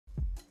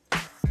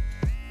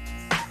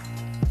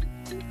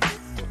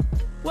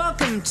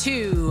Welcome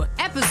to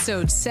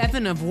episode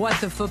 7 of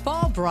What the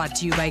Football, brought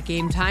to you by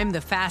Game Time,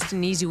 the fast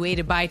and easy way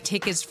to buy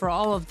tickets for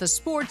all of the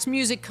sports,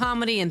 music,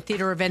 comedy, and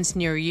theater events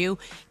near you.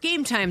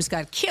 Game Time's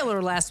got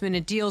killer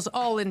last-minute deals,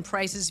 all-in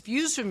prices,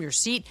 views from your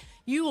seat.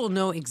 You will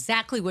know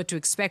exactly what to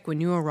expect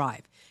when you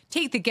arrive.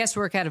 Take the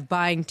guesswork out of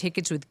buying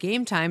tickets with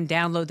Game Time.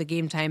 Download the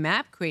Game Time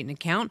app, create an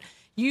account.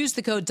 Use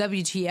the code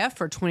WTF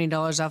for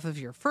 $20 off of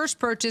your first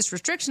purchase.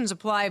 Restrictions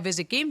apply.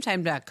 Visit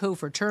GameTime.co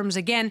for terms.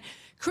 Again,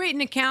 create an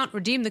account.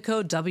 Redeem the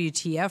code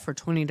WTF for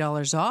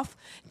 $20 off.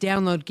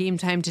 Download Game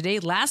Time today.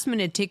 Last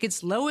minute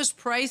tickets, lowest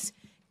price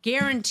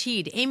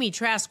guaranteed. Amy,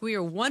 Trask, we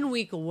are 1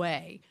 week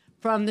away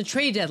from the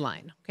trade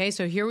deadline. Okay,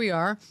 so here we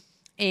are.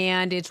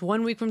 And it's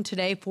 1 week from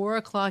today, 4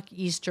 o'clock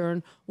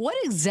Eastern. What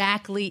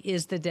exactly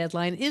is the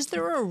deadline? Is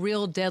there a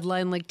real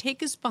deadline? Like,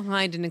 take us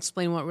behind and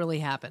explain what really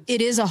happened.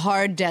 It is a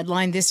hard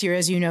deadline this year,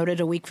 as you noted,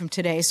 a week from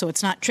today. So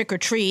it's not trick or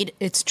treat,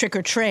 it's trick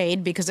or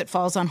trade because it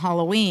falls on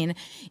Halloween.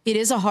 It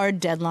is a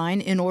hard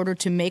deadline. In order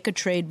to make a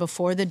trade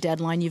before the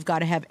deadline, you've got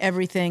to have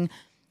everything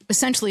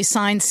essentially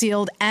signed,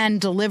 sealed,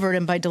 and delivered.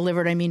 And by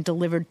delivered, I mean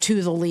delivered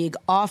to the league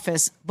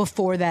office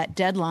before that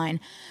deadline.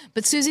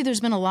 But Suzy,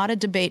 there's been a lot of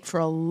debate for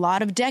a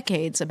lot of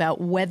decades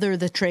about whether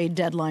the trade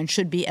deadline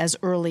should be as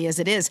early as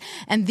it is.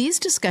 And these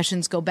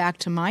discussions go back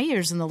to my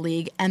years in the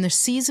league, and the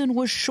season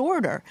was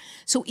shorter.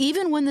 So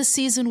even when the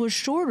season was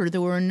shorter,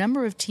 there were a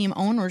number of team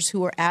owners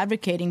who were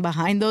advocating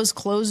behind those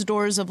closed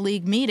doors of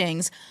league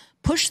meetings,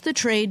 push the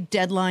trade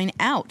deadline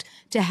out.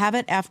 To have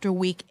it after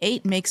week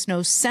 8 makes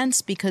no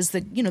sense because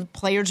the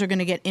players are going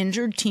to get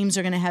injured, teams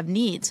are going to have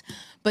needs.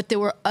 But there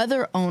were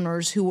other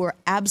owners who were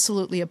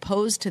absolutely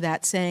opposed to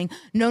that, saying,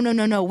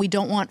 no, we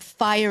don't want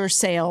fire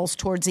sales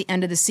towards the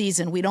end of the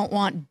season. We don't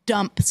want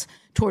dumps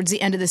towards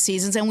the end of the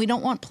seasons, and we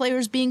don't want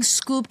players being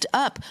scooped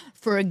up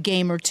for a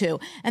game or two.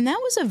 And that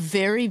was a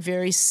very,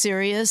 very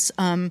serious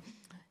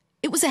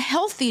it was a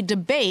healthy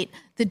debate.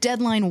 The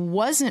deadline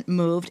wasn't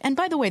moved. And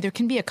by the way, there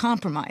can be a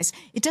compromise.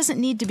 It doesn't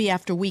need to be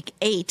after week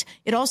 8.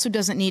 It also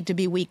doesn't need to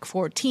be week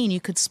 14. You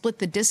could split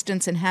the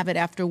distance and have it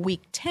after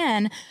week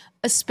 10,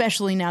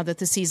 especially now that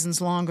the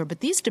season's longer. But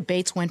these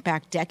debates went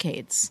back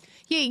decades.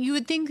 Yeah, you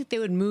would think that they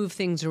would move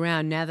things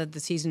around now that the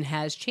season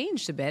has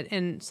changed a bit.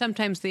 And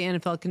sometimes the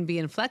NFL can be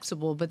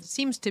inflexible, but it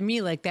seems to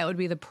me like that would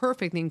be the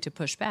perfect thing to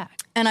push back.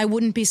 And I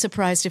wouldn't be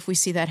surprised if we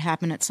see that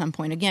happen at some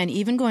point. Again,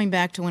 even going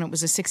back to when it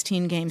was a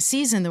 16-game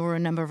season, there were a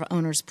number of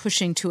owners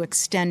pushing to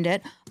extend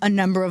it, a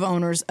number of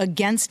owners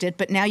against it,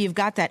 but now you've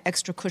got that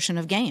extra cushion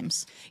of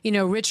games. You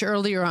know, Rich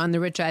earlier on the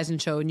Rich Eisen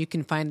Show, and you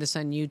can find this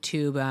on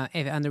YouTube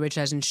on the Rich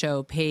Eisen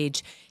Show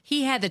page,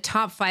 he had the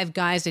top 5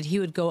 guys that he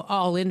would go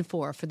all in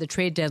for the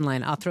trade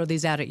deadline. I'll throw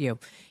these out at you.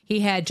 He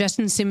had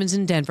Justin Simmons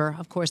in Denver.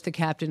 Of course, the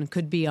captain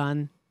could be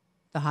on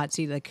the hot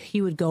seat. Like,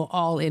 he would go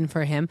all in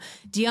for him.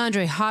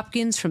 DeAndre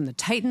Hopkins from the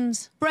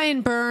Titans.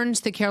 Brian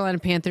Burns, the Carolina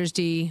Panthers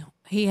D.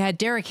 He had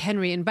Derrick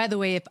Henry. And by the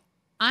way, if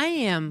I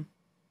am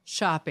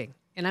shopping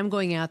and I'm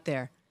going out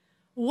there,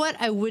 what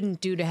I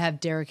wouldn't do to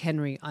have Derrick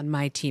Henry on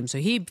my team. So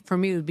he, for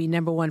me, would be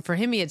number 1. For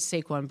him, he had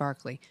Saquon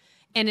Barkley.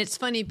 And it's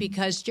funny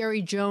because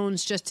Jerry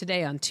Jones just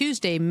today on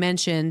Tuesday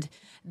mentioned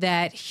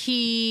that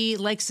he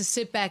likes to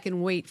sit back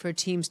and wait for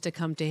teams to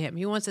come to him.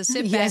 He wants to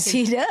sit back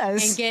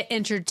and get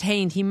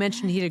entertained. He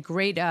mentioned he had a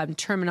great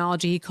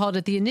terminology. He called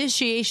it the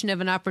initiation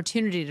of an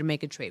opportunity to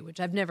make a trade, which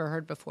I've never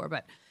heard before.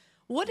 But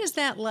what is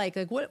that like?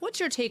 Like, what's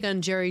your take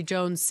on Jerry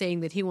Jones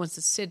saying that he wants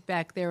to sit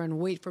back there and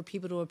wait for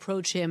people to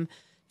approach him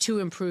to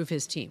improve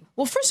his team?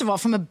 Well, first of all,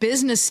 from a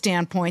business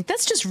standpoint,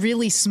 that's just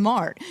really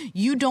smart.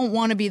 You don't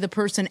want to be the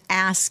person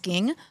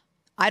asking.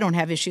 I don't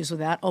have issues with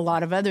that. A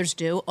lot of others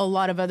do. A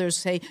lot of others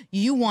say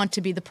you want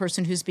to be the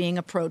person who's being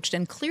approached.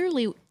 And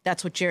clearly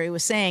that's what Jerry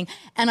was saying.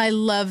 And I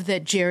love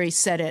that Jerry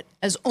said it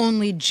as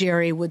only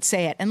Jerry would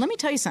say it. And let me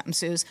tell you something,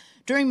 Suze.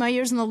 During my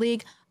years in the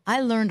league,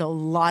 I learned a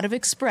lot of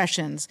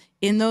expressions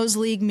in those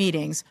league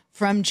meetings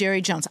from Jerry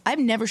Jones. I've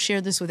never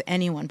shared this with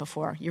anyone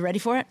before. You ready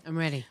for it? I'm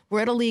ready. We're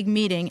at a league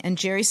meeting, and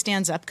Jerry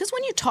stands up. Because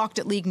when you talked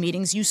at league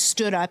meetings, you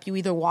stood up. You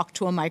either walked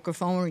to a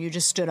microphone or you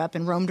just stood up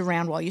and roamed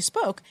around while you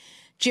spoke.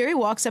 Jerry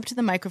walks up to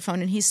the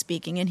microphone, and he's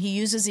speaking, and he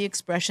uses the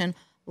expression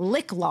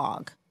lick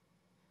log.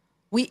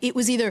 It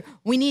was either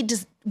we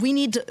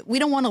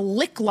don't want to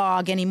lick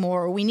log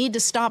anymore, or we need to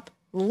stop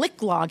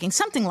lick logging,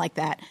 something like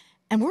that.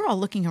 And we're all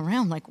looking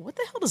around like, what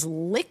the hell does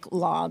lick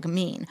log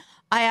mean?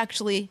 I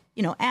actually,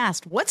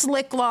 asked, what's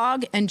lick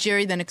log? And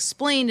Jerry then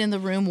explained in the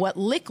room what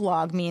lick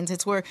log means.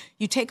 It's where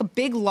you take a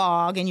big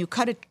log and you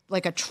cut it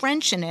like a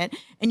trench in it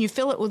and you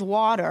fill it with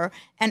water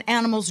and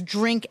animals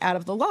drink out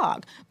of the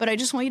log. But I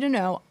just want you to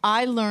know,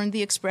 I learned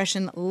the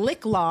expression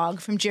lick log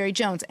from Jerry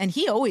Jones, and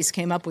he always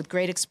came up with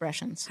great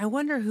expressions. I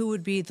wonder who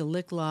would be the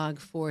lick log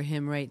for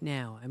him right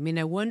now. I mean,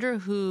 I wonder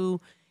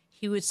who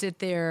he would sit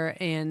there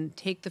and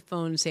take the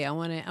phone and say, I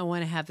want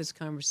to have this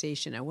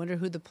conversation. I wonder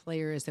who the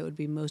player is that would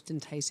be most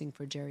enticing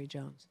for Jerry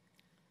Jones.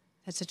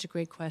 That's such a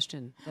great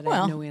question that I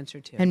have no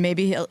answer to. And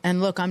maybe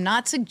look, I'm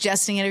not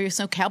suggesting it.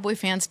 So Cowboy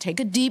fans,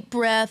 take a deep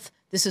breath.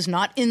 This is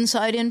not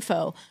inside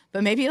info,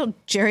 but maybe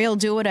Jerry will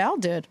do what Al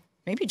did.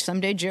 maybe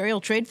someday Jerry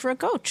will trade for a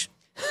coach.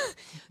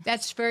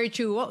 That's very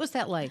true. What was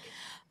that like?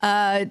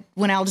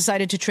 When Al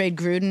decided to trade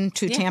Gruden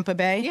to Tampa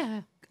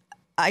Bay,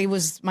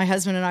 my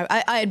husband and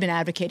I had been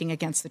advocating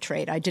against the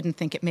trade. I didn't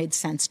think it made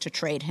sense to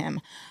trade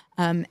him.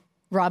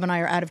 Rob and I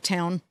are out of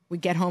town. We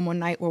get home one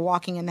night. We're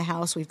walking in the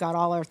house. We've got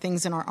all our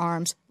things in our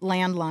arms.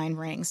 Landline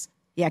rings.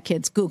 Yeah,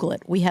 kids, Google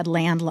it. We had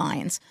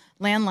landlines.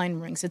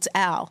 Landline rings. It's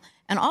Al.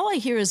 And all I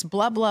hear is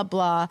blah, blah,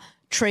 blah,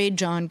 trade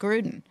John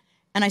Gruden.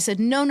 And I said,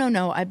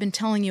 no, I've been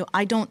telling you,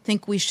 I don't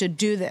think we should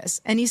do this.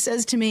 And he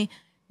says to me,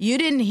 you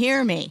didn't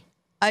hear me.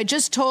 I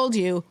just told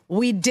you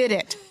we did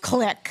it.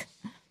 Click.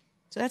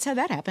 So that's how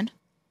that happened.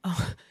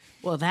 Oh,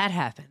 well, that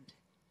happened.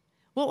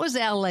 What was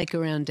Al like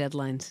around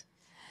deadlines?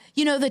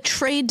 You know, the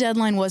trade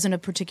deadline wasn't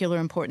of particular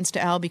importance to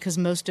Al because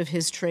most of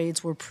his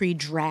trades were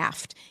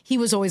pre-draft. He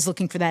was always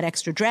looking for that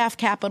extra draft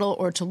capital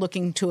or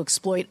looking to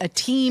exploit a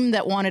team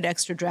that wanted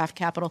extra draft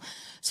capital.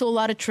 So a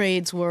lot of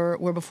trades were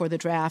before the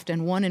draft,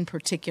 and one in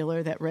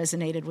particular that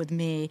resonated with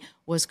me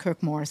was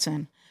Kirk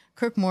Morrison.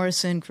 Kirk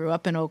Morrison grew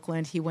up in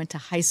Oakland. He went to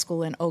high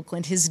school in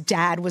Oakland. His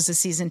dad was a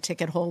season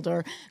ticket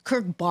holder.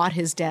 Kirk bought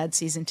his dad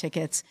season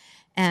tickets.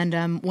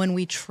 And when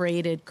we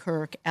traded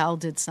Kirk, Al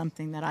did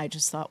something that I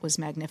just thought was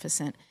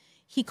magnificent.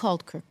 He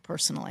called Kirk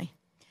personally.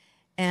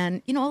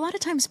 And, you know, a lot of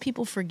times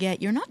people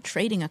forget you're not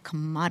trading a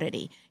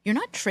commodity. You're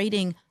not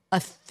trading a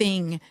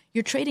thing.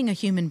 You're trading a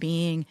human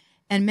being.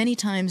 And many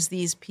times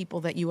these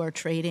people that you are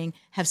trading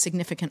have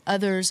significant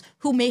others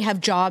who may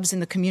have jobs in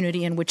the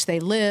community in which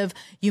they live.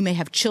 You may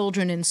have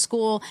children in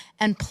school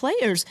and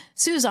players.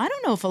 Suze, I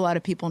don't know if a lot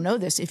of people know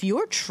this. If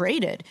you're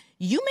traded,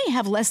 you may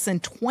have less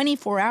than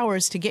 24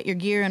 hours to get your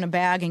gear in a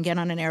bag and get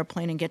on an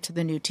airplane and get to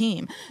the new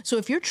team. So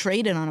if you're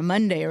traded on a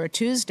Monday or a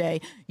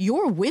Tuesday,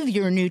 you're with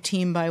your new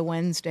team by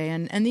Wednesday.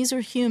 And these are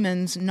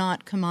humans,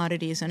 not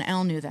commodities. And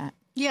Al knew that.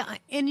 Yeah.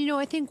 And, you know,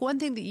 I think one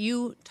thing that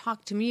you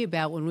talked to me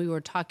about when we were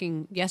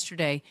talking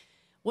yesterday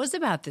was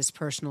about this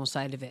personal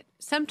side of it.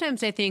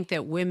 Sometimes I think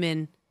that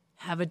women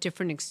have a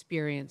different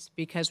experience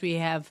because we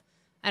have,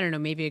 I don't know,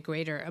 maybe a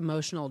greater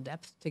emotional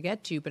depth to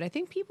get to. But I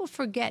think people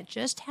forget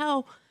just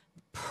how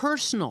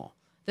personal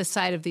the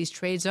side of these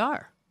trades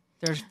are.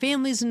 There's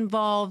families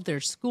involved,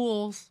 there's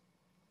schools.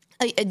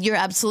 You're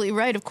absolutely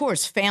right. Of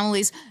course,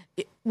 families.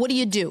 What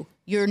do?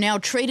 You're now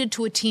traded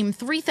to a team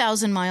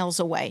 3,000 miles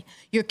away.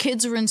 Your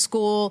kids are in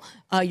school.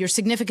 Your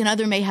significant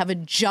other may have a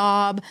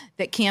job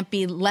that can't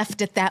be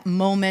left at that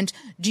moment.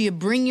 Do you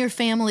bring your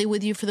family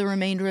with you for the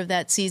remainder of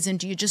that season?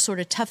 Do you just sort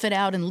of tough it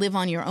out and live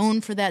on your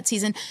own for that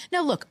season?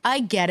 Now, look, I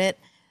get it.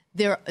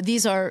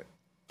 These are,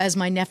 as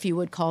my nephew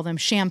would call them,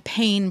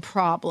 champagne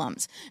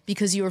problems,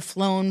 because you're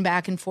flown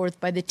back and forth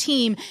by the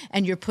team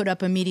and you're put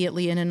up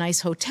immediately in a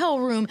nice hotel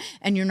room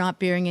and you're not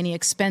bearing any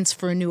expense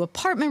for a new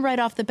apartment right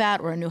off the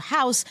bat or a new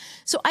house.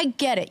 So I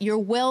get it. You're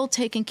well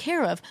taken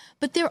care of.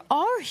 But there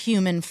are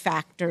human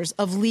factors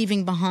of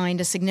leaving behind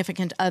a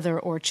significant other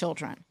or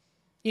children.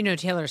 You know,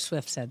 Taylor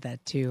Swift said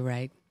that too,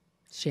 right?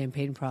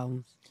 Champagne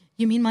problems.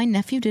 You mean my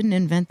nephew didn't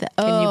invent that?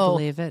 Can you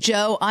believe it?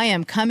 Joe, I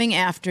am coming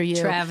after you.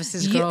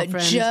 Travis's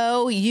girlfriend.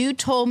 Joe, you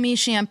told me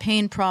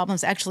champagne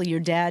problems. Actually, your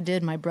dad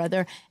did, my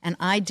brother, and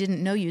I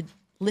didn't know you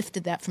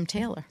lifted that from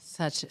Taylor.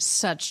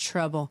 Such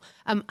trouble.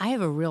 I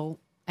have a real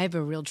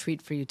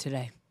treat for you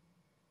today.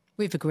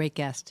 We have a great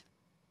guest.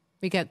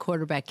 We got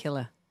quarterback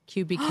Killa,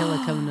 QB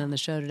Killa coming on the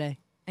show today.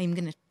 I'm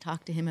going to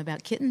talk to him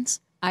about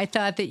kittens. I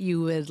thought that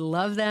you would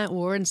love that.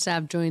 Warren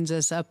Sapp joins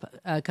us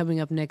coming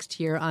up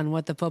next year on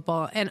What the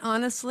Football. And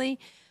honestly,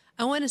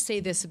 I want to say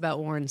this about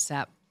Warren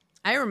Sapp.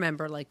 I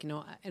remember,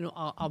 and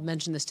I'll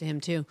mention this to him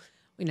too.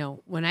 You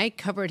know, when I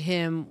covered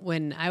him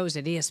when I was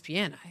at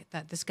ESPN, I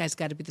thought this guy's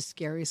got to be the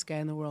scariest guy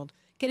in the world.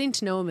 Getting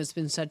to know him has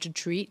been such a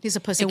treat. He's a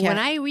pussycat. And when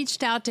I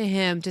reached out to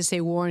him to say,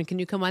 Warren, can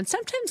you come on?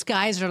 Sometimes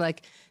guys are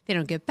like, they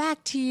don't get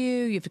back to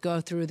you. You have to go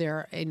through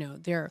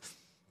their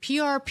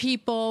PR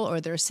people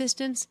or their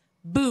assistants.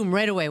 Boom,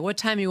 right away. What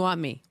time you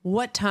want me?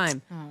 What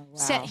time? Oh,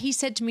 wow. He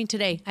said to me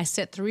today, I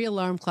set 3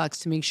 alarm clocks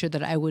to make sure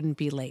that I wouldn't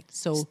be late.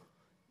 So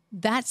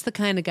that's the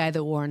kind of guy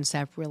that Warren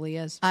Sapp really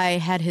is. I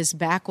had his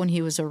back when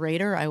he was a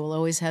Raider. I will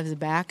always have his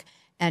back.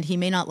 And he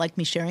may not like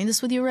me sharing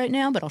this with you right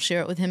now, but I'll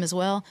share it with him as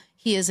well.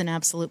 He is an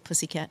absolute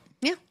pussycat.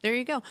 Yeah, there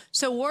you go.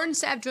 So Warren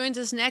Sapp joins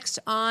us next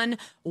on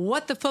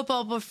What the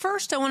Football. But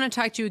first, I want to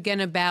talk to you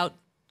again about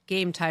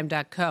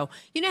GameTime.co.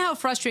 You know how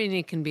frustrating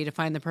it can be to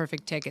find the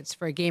perfect tickets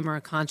for a game or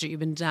a concert you've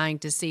been dying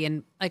to see.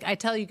 And like I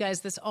tell you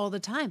guys this all the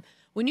time,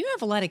 when you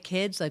have a lot of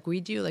kids like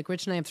we do, like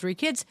Rich and I have 3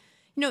 kids,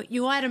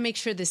 you got to make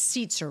sure the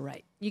seats are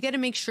right. You got to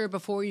make sure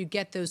before you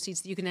get those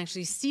seats that you can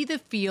actually see the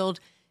field,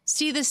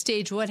 see the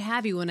stage, what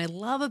have you. And I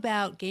love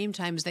about Game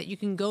Time is that you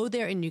can go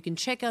there and you can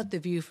check out the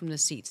view from the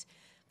seats.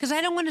 Because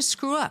I don't want to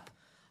screw up.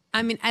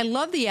 I mean, I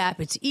love the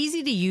app. It's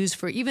easy to use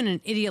for even an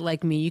idiot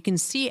like me. You can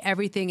see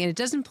everything, and it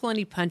doesn't pull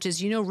any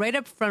punches. You know right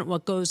up front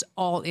what goes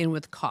all in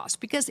with cost,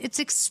 because it's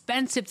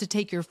expensive to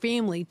take your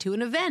family to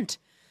an event.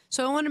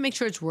 So I want to make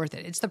sure it's worth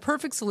it. It's the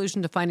perfect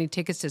solution to finding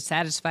tickets to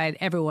satisfy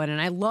everyone,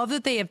 and I love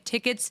that they have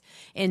tickets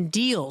and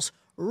deals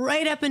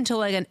right up until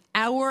like an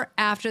hour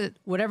after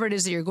whatever it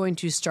is that you're going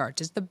to start.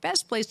 It's the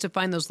best place to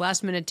find those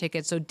last-minute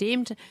tickets. So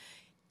download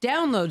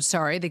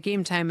the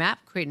Game Time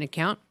app, create an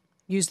account,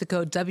 use the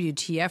code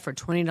WTF for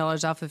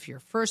 $20 off of your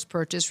first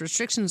purchase.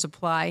 Restrictions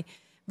apply.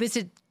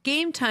 Visit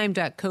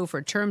gametime.co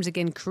for terms.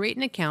 Again, create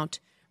an account,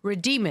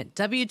 redeem it,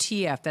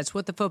 WTF. That's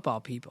what the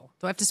football people.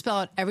 Do I have to spell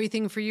out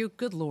everything for you?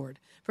 Good Lord.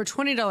 For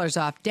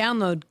 $20 off,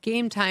 download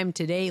Game Time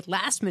today.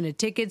 Last-minute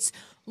tickets,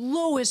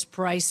 lowest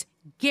price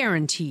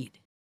guaranteed.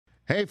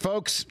 Hey,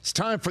 folks, it's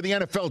time for the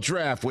NFL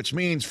draft, which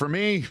means for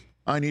me,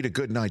 I need a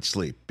good night's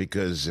sleep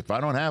because if I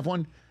don't have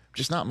one, I'm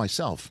just not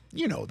myself.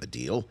 You know the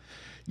deal.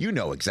 You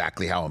know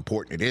exactly how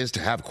important it is to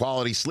have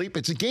quality sleep.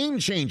 It's a game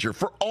changer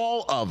for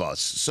all of us.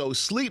 So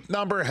Sleep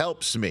Number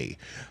helps me.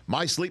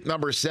 My Sleep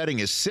Number setting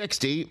is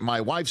 60.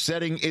 My wife's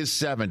setting is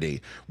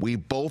 70. We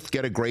both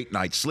get a great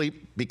night's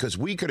sleep because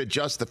we could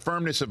adjust the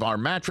firmness of our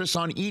mattress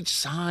on each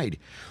side.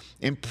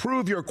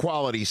 Improve your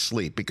quality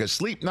sleep because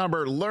Sleep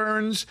Number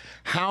learns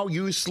how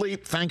you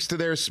sleep thanks to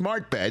their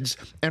smart beds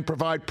and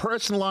provide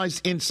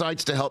personalized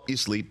insights to help you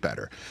sleep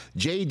better.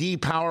 J.D.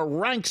 Power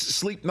ranks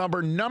Sleep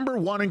Number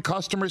 #1 in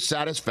customer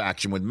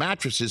satisfaction with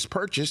mattresses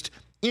purchased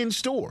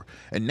in-store.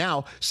 And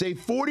now, save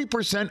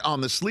 40%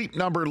 on the Sleep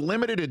Number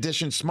limited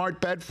edition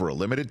smart bed for a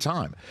limited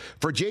time.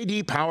 For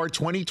J.D. Power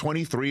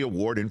 2023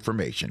 award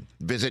information,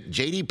 visit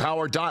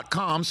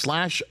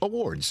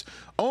jdpower.com/awards.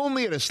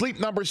 Only at a Sleep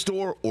Number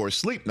store or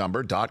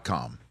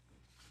sleepnumber.com.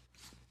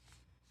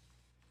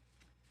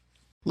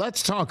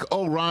 Let's talk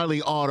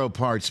O'Reilly Auto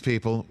Parts,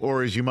 people,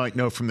 or as you might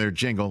know from their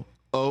jingle,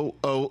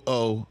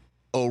 O-O-O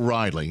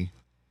O'Reilly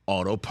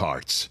Auto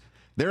Parts.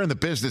 They're in the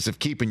business of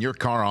keeping your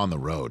car on the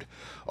road.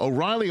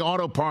 O'Reilly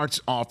Auto Parts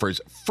offers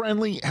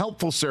friendly,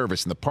 helpful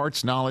service and the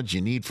parts knowledge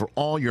you need for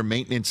all your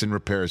maintenance and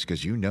repairs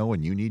because you know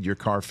when you need your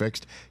car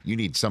fixed, you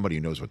need somebody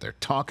who knows what they're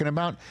talking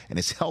about and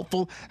is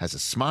helpful, has a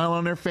smile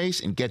on their face,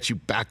 and gets you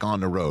back on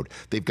the road.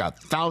 They've got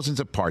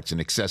thousands of parts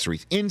and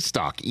accessories in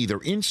stock, either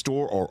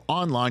in-store or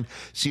online,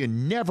 so you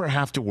never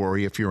have to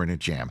worry if you're in a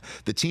jam.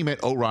 The team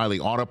at O'Reilly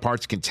Auto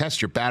Parts can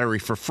test your battery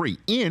for free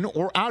in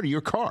or out of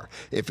your car.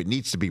 If it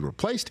needs to be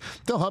replaced,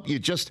 they'll help you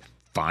just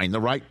find the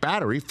right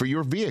battery for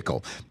your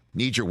vehicle.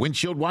 Need your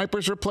windshield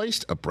wipers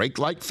replaced, a brake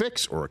light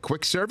fix, or a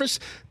quick service?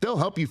 They'll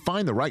help you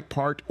find the right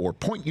part or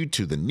point you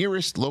to the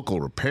nearest local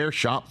repair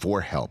shop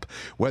for help.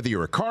 Whether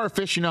you're a car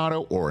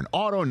aficionado or an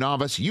auto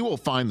novice, you will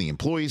find the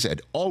employees at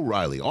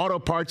O'Reilly Auto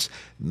Parts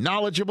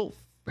knowledgeable,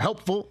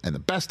 helpful, and the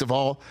best of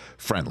all,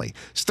 friendly.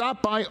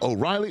 Stop by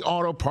O'Reilly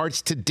Auto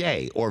Parts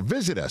today or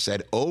visit us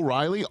at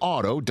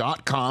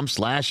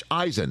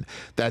O'ReillyAuto.com/Eisen.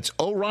 That's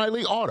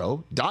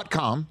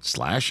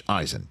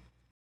O'ReillyAuto.com/Eisen.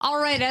 All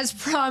right, as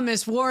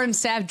promised, Warren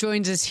Sapp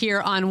joins us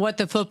here on What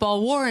the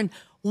Football. Warren,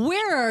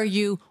 where are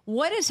you?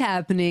 What is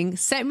happening?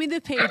 Send me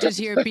the pages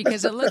here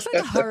because it looks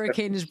like a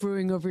hurricane is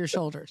brewing over your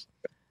shoulders.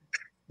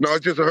 No,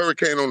 it's just a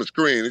hurricane on the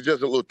screen. It's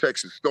just a little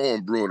Texas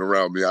storm brewing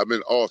around me. I'm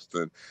in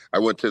Austin. I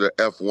went to the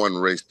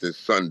F1 race this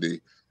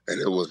Sunday,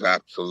 and it was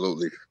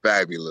absolutely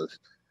fabulous.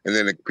 And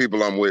then the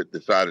people I'm with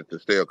decided to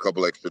stay a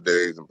couple extra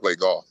days and play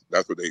golf.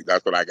 That's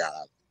what I got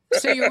out.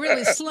 So you're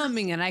really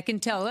slumming it, I can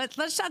tell.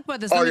 Let's talk about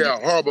this. Oh, yeah,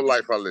 horrible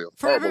life I live.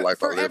 Horrible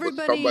life I live, but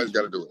somebody's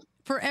got to do it.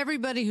 For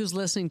everybody who's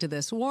listening to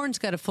this, Warren's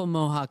got a full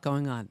mohawk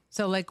going on.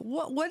 So, like,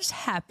 what's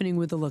happening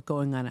with the look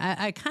going on?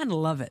 I kind of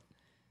love it.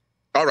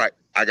 All right,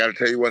 I got to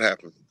tell you what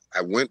happened.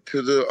 I went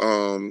to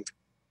the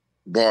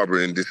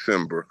barber in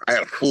December. I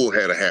had a full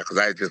head of hair because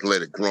I had just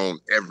let it grow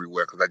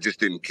everywhere because I just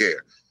didn't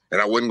care.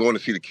 And I wasn't going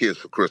to see the kids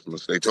for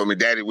Christmas. They told me,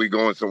 Daddy, we're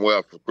going somewhere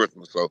else for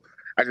Christmas. So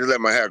I just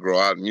let my hair grow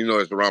out. And you know,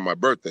 it's around my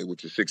birthday,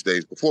 which is 6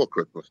 days before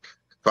Christmas.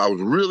 So I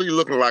was really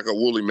looking like a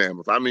woolly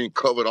mammoth. I mean,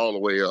 covered all the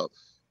way up.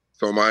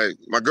 So my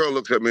girl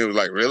looks at me and was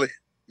like, really?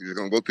 You're just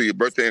going to go through your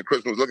birthday and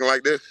Christmas looking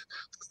like this?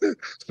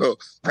 So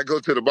I go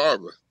to the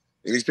barber.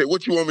 And he said,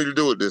 what you want me to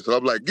do with this? And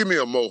I'm like, give me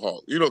a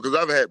mohawk. You know, because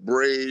I've had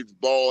braids,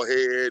 bald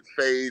head,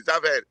 fades.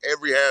 I've had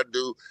every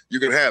hairdo you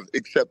can have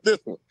except this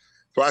one.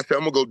 So I said,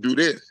 I'm going to go do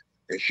this.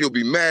 And she'll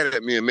be mad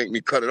at me and make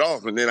me cut it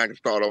off. And then I can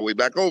start all the way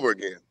back over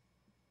again.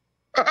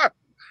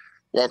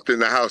 Walked in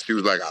the house. She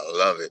was like, I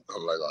love it.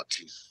 I'm like, oh,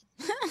 jeez.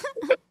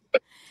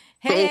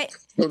 Hey.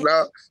 So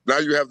now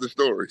you have the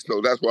story. So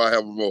that's why I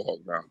have a mohawk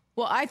now.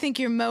 Well, I think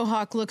your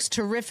mohawk looks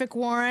terrific,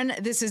 Warren.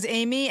 This is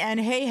Amy, and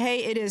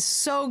hey, it is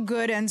so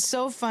good and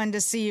so fun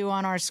to see you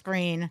on our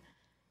screen.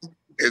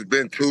 It's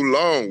been too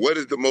long. What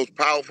is the most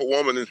powerful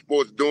woman in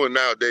sports doing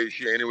nowadays?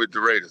 She ain't with the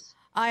Raiders.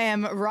 I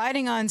am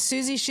riding on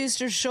Suzy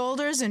Shuster's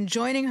shoulders and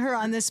joining her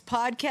on this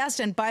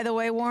podcast. And by the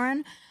way,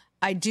 Warren,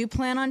 I do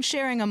plan on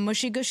sharing a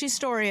mushy-gushy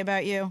story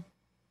about you.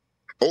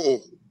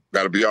 Oh,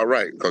 that'll be all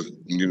right, because,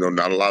 you know,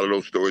 not a lot of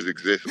those stories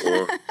exist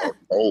or are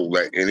told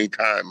at any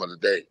time of the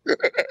day.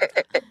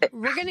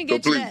 We're going to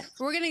get to that.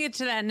 We're going to get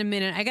to that in a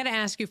minute. I got to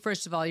ask you,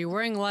 first of all, you're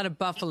wearing a lot of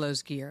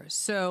Buffalo's gear.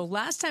 So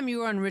last time you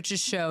were on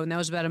Rich's show, and that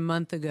was about a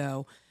month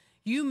ago,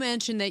 you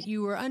mentioned that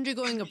you were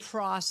undergoing a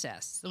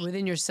process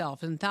within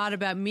yourself and thought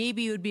about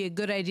maybe it would be a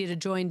good idea to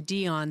join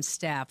Dion's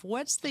staff.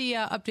 What's the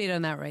update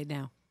on that right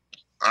now?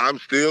 I'm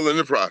still in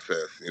the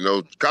process. You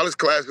know, college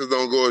classes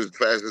don't go as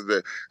fast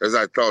as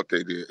I thought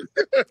they did.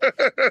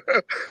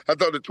 I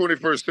thought the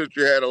 21st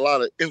century had a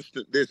lot of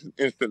instant this and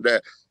instant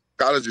that.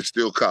 College is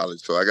still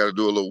college, so I got to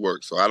do a little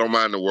work. So I don't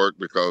mind the work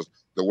because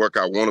the work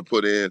I want to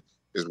put in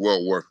is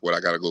well worth what I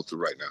got to go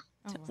through right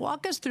now.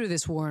 Walk us through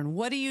this, Warren.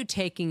 What are you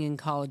taking in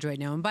college right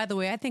now? And by the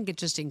way, I think it's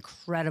just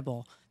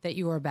incredible that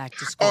you are back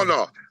to school. Oh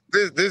no,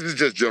 this is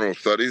just general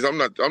studies. I'm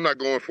not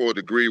going for a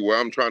degree where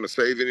I'm trying to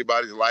save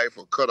anybody's life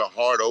or cut a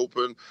heart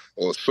open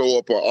or sew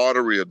up an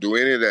artery or do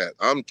any of that.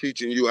 I'm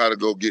teaching you how to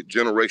go get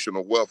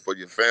generational wealth for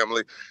your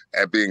family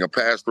at being a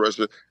pass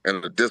rusher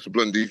and a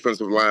disciplined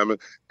defensive lineman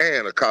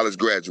and a college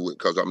graduate,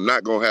 because I'm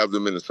not going to have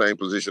them in the same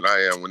position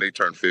I am when they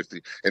turn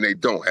 50 and they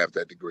don't have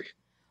that degree.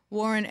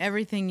 Warren,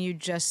 everything you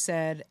just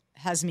said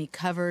has me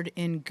covered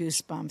in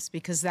goosebumps,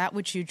 because that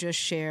which you just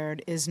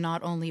shared is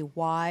not only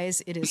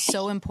wise, it is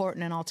so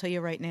important. And I'll tell you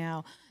right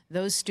now,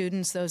 those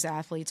students, those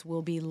athletes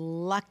will be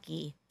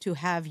lucky to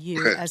have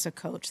you as a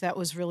coach. That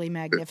was really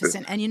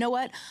magnificent. And you know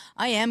what?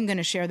 I am going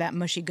to share that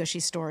mushy-gushy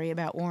story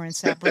about Warren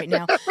Sapp right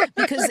now,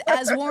 because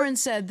as Warren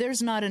said,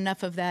 there's not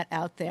enough of that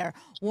out there.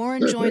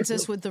 Warren joins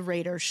us with the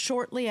Raiders.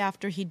 Shortly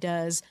after he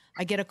does,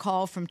 I get a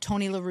call from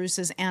Tony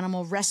LaRussa's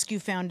Animal Rescue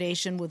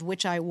Foundation, with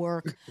which I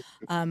work,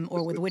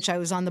 or with which I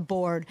was on the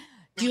board.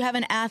 Do you have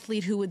an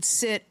athlete who would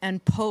sit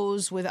and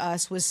pose with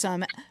us with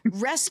some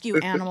rescue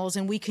animals,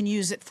 and we can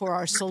use it for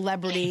our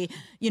celebrity,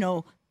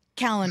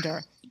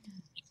 calendar?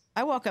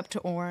 I walk up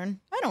to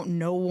Warren. I don't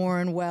know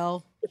Warren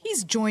well.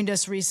 He's joined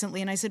us recently.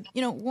 And I said,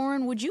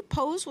 Warren, would you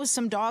pose with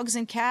some dogs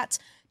and cats?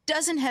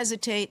 Doesn't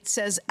hesitate,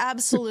 says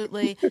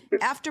absolutely.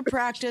 After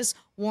practice,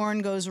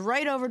 Warren goes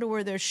right over to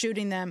where they're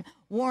shooting them.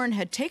 Warren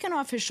had taken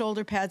off his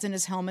shoulder pads and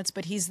his helmets,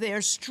 but he's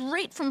there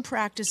straight from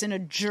practice in a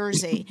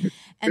jersey.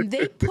 And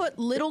they put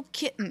little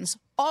kittens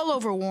all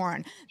over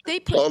Warren. They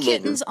put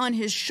kittens on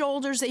his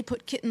shoulders. They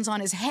put kittens on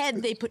his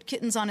head. They put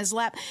kittens on his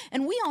lap.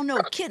 And we all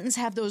know kittens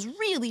have those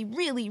really,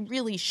 really,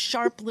 really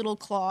sharp little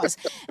claws.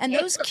 And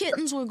those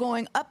kittens were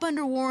going up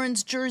under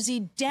Warren's jersey,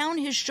 down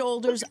his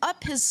shoulders,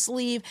 up his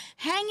sleeve,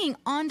 hanging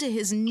onto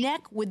his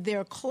neck with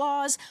their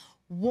claws.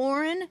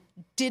 Warren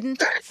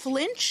didn't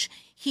flinch.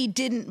 He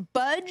didn't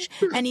budge,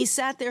 and he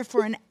sat there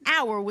for an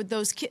hour with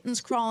those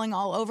kittens crawling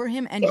all over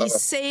him, and he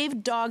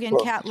saved dog and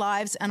cat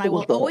lives, and I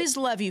will always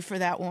love you for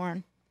that,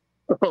 Warren.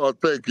 Oh,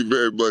 thank you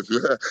very much.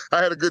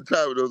 I had a good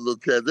time with those little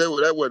cats.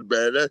 That wasn't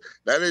bad.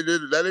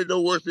 That ain't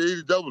no worse than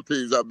any double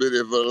teams I've been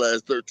in for the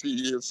last 13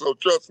 years, so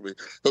trust me.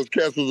 Those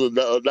cats was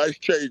a nice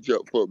change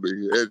up for me,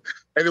 and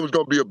it was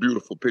going to be a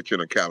beautiful picture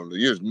in a calendar.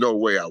 There's no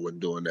way I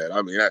wasn't doing that.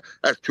 I mean,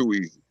 that's too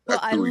easy. Well,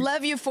 I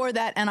love you for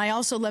that, and I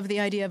also love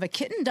the idea of a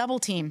kitten double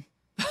team.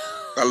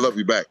 I love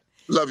you back.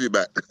 Love you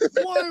back.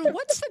 Warren,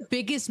 what's the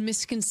biggest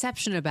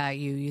misconception about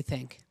you, you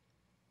think?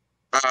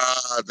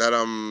 That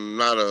I'm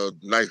not a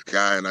nice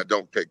guy and I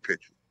don't take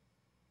pictures.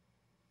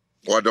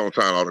 Or I don't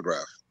sign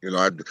autographs.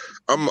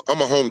 I'm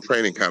a home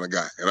training kind of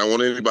guy, and I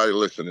want anybody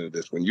listening to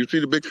this. When you see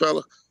the big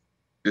fella,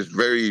 it's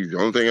very easy. The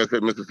only thing I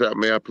said, Mr. Sapp,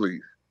 may I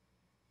please?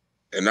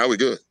 And now we're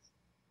good.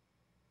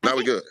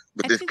 We're good.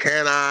 But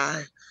can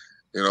I?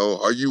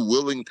 Are you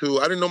willing to?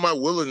 I didn't know my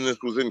willingness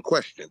was in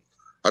question.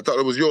 I thought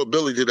it was your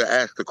ability to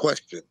ask the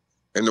question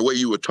and the way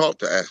you were taught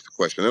to ask the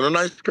question in a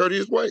nice,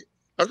 courteous way.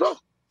 That's all.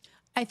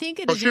 I think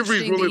it is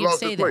interesting that you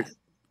say that.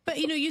 But,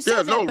 you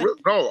say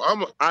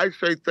that. I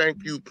say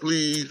thank you,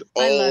 please,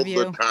 all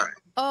the time.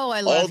 Oh,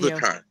 I love you.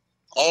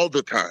 All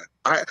the time.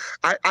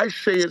 I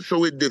say it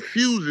so it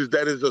diffuses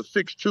that is a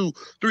 6'2",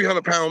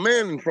 300-pound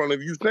man in front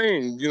of you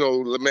saying,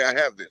 may I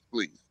have this,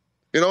 please?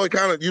 It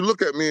kind of, you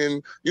look at me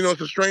and, it's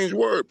a strange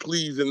word,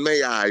 please and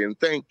may I and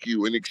thank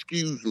you and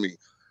excuse me.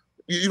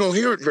 You don't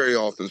hear it very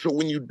often. So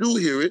when you do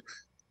hear it,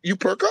 you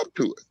perk up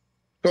to it.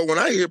 So when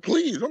I hear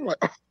please, I'm like,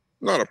 oh,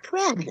 not a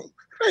problem.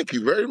 Thank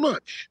you very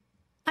much.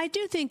 I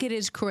do think it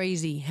is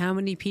crazy how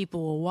many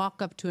people will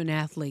walk up to an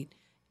athlete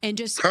and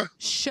just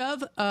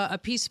shove a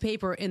piece of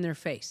paper in their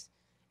face.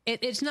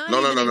 It's not.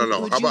 No.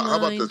 How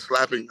about the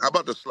slapping? How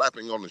about the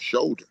slapping on the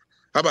shoulder?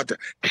 How about the,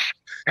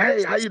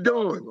 hey, how you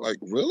doing? Like,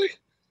 really?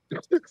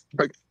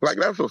 like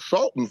that's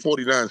assault in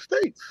 49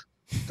 states.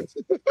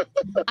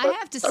 I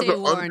have to say,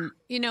 Warren,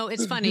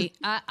 it's funny.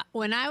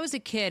 When I was a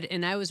kid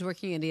and I was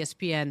working at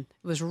ESPN, it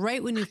was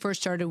right when you first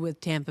started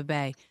with Tampa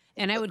Bay,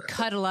 and I would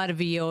cut a lot of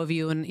VO of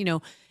you. And,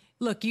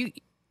 look,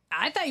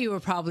 I thought you were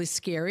probably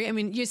scary. I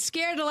mean, you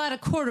scared a lot of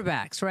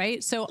quarterbacks,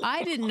 right? So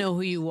I didn't know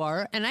who you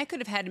were, and I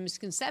could have had a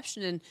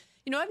misconception. And,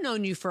 I've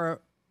known you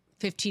for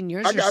 15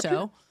 years or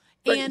so.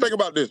 Think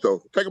about this,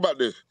 though. Think about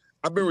this.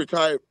 I've been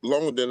retired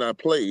longer than I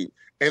played,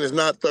 and it's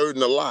not third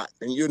and a lot,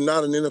 and you're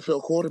not an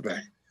NFL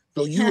quarterback.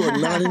 So you are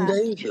not in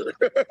danger.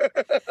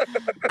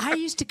 I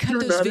used to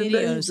cut those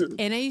videos,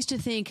 and I used to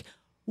think,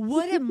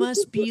 what it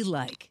must be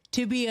like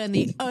to be on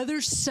the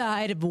other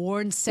side of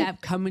Warren Sapp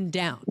coming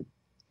down.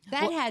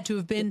 That had to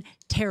have been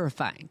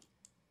terrifying.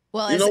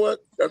 Well, you know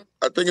what?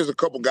 I think there's a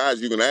couple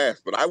guys you can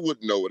ask, but I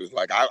wouldn't know what it's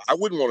like. I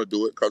wouldn't want to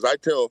do it because I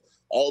tell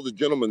all the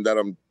gentlemen that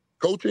I'm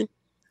coaching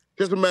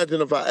Just imagine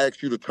if I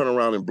asked you to turn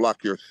around and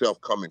block yourself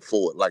coming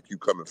forward like you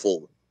coming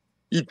forward.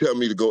 You'd tell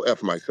me to go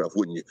F myself,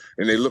 wouldn't you?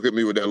 And they look at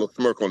me with that little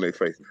smirk on their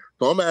face.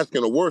 So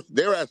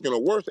they're asking a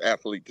worse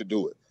athlete to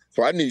do it.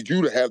 So I need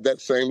you to have that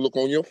same look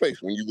on your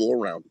face when you go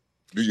around it.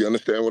 Do you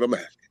understand what I'm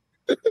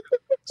asking?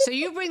 So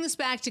you bring this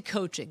back to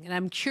coaching, and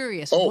I'm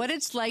curious what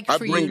it's like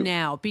for you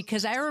now.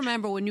 Because I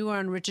remember when you were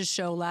on Rich's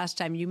show last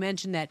time, you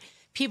mentioned that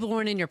people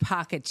weren't in your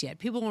pockets yet.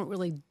 People weren't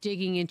really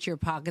digging into your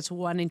pockets,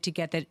 wanting to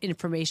get that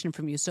information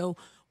from you. So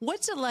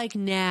what's it like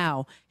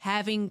now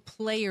having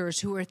players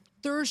who are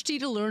thirsty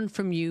to learn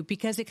from you?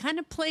 Because it kind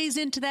of plays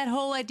into that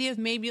whole idea of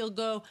maybe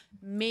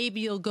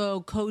you'll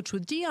go coach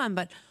with Dion.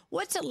 But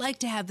what's it like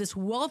to have this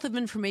wealth of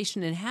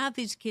information and have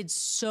these kids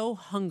so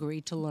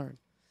hungry to learn?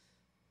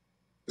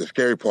 The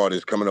scary part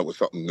is coming up with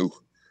something new.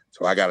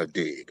 So I got to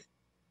dig.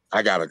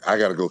 I gotta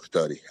go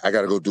study. I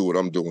gotta go do what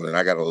I'm doing, and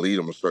I gotta lead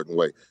them a certain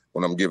way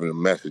when I'm giving them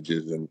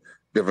messages and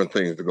different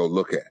things to go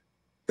look at.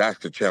 That's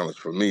the challenge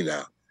for me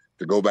now,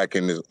 to go back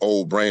in this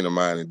old brain of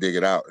mine and dig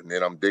it out. And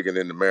then I'm digging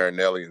into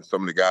Marinelli and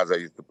some of the guys I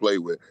used to play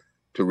with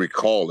to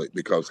recall it,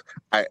 because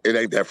it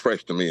ain't that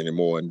fresh to me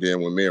anymore. And then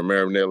when me and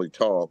Marinelli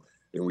talk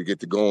and we get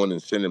to going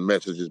and sending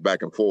messages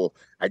back and forth,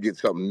 I get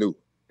something new,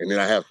 and then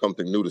I have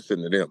something new to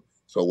send to them.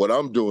 So what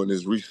I'm doing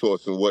is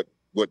resourcing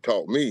what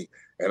taught me,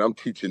 and I'm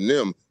teaching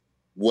them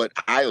what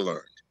I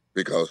learned,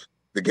 because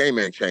the game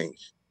ain't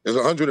changed. It's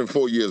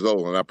 104 years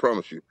old, and I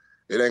promise you,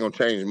 it ain't going to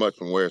change much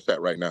from where it's at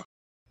right now.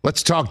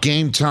 Let's talk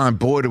Game Time.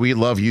 Boy, do we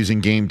love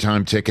using Game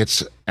Time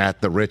tickets at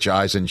the Rich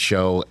Eisen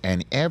Show.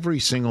 And every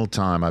single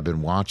time I've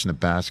been watching the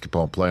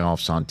basketball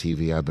playoffs on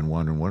TV, I've been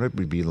wondering what it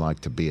would be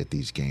like to be at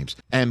these games.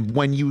 And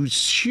when you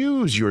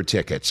choose your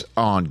tickets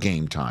on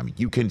Game Time,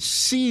 you can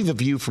see the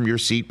view from your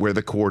seat where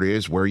the court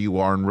is, where you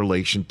are in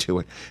relation to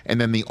it. And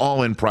then the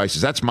all-in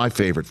prices. That's my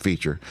favorite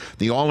feature.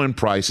 The all-in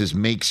prices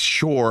makes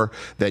sure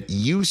that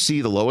you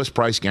see the lowest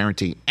price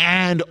guarantee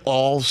and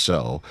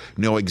also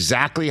know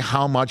exactly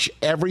how much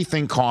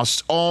everything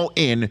costs all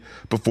in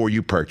before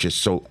you purchase.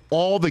 So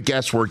all the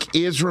guesswork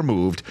is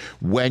removed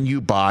when you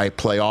buy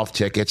playoff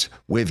tickets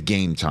with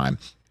Game Time.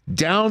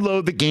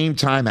 Download the Game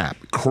Time app,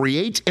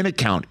 create an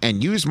account,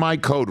 and use my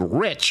code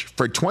RICH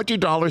for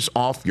 $20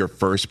 off your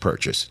first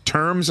purchase.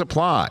 Terms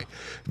apply.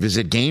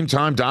 Visit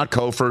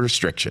GameTime.co for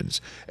restrictions.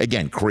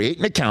 Again, create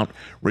an account,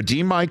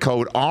 redeem my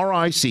code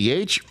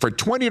RICH for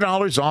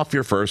 $20 off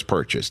your first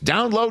purchase.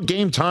 Download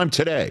Game Time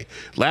today.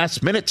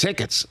 Last minute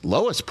tickets,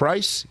 lowest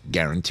price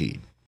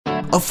guaranteed.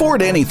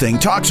 Afford Anything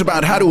talks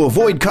about how to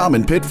avoid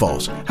common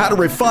pitfalls, how to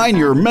refine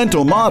your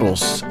mental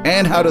models,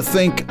 and how to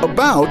think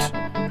about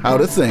how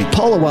to think.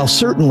 Paula, while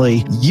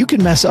certainly you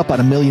can mess up on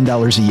 $1 million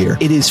a year,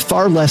 it is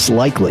far less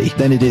likely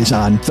than it is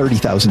on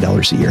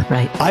 $30,000 a year.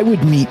 Right. I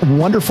would meet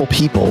wonderful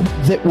people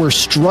that were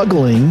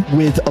struggling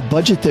with a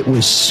budget that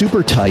was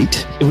super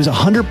tight. It was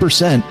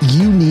 100%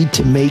 you need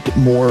to make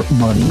more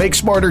money. Make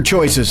smarter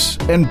choices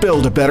and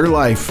build a better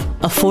life.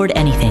 Afford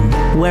Anything,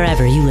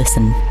 wherever you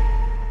listen.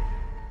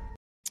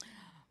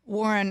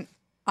 Warren,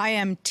 I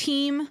am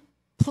team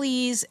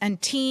please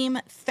and team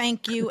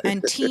thank you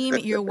and team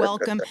you're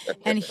welcome.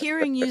 And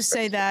hearing you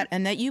say that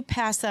and that you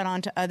pass that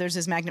on to others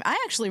is magnificent.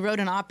 I actually wrote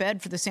an op-ed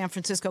for the San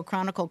Francisco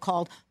Chronicle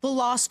called The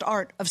Lost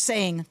Art of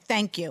Saying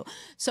Thank You.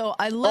 So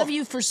I love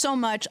you for so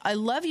much. I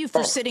love you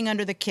for sitting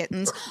under the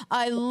kittens.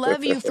 I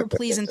love you for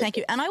please and thank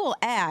you. And I will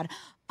add,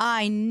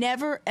 I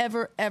never,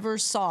 ever, ever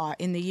saw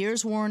in the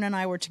years Warren and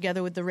I were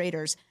together with the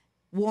Raiders,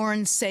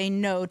 Warren say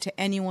no to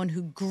anyone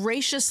who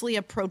graciously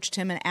approached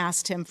him and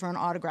asked him for an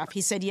autograph. He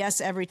said yes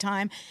every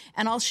time.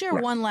 And I'll share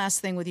one last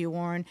thing with you,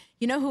 Warren.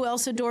 You know who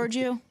else adored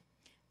you?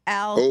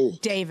 Al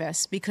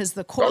Davis, because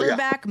the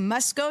quarterback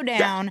must go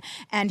down,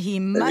 and he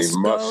must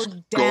go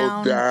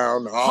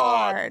down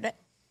hard.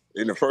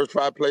 In the first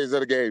 5 plays of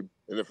the game,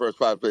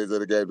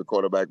 the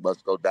quarterback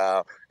must go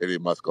down, and he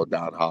must go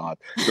down hard.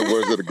 The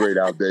words of the great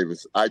Al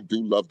Davis. I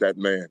do love that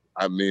man.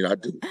 I mean, I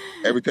do.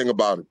 Everything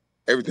about him.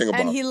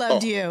 And he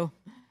loved you.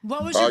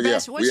 What was your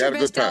best? What's your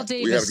best Al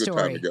Davis We had a good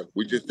story? time together.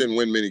 We just didn't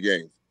win many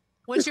games.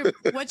 What's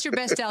your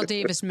best Al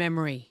Davis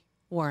memory,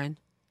 Warren?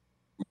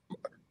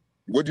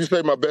 What'd you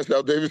say? My best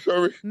Al Davis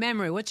story?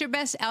 Memory. What's your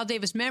best Al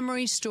Davis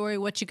memory story?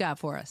 What you got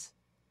for us?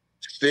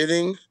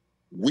 Sitting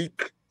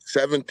week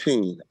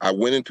 17, I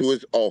went into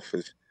his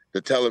office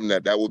to tell him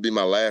that would be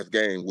my last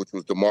game, which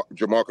was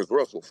Jamarcus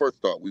Russell first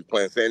start. We was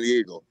playing San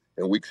Diego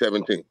in week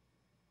 17.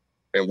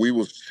 And we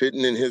was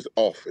sitting in his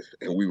office,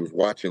 and we was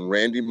watching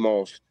Randy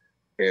Moss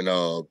and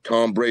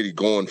Tom Brady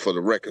going for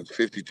the records,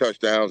 50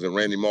 touchdowns, and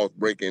Randy Moss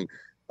breaking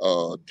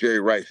Jerry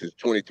Rice's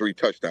 23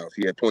 touchdowns.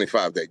 He had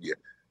 25 that year.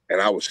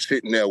 And I was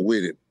sitting there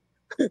with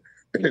him.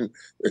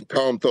 and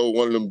Tom threw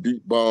one of them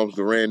deep bombs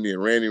to Randy,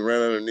 and Randy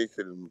ran underneath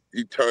it. And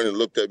he turned and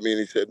looked at me,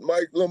 and he said,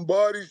 Mike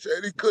Lombardi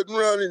said he couldn't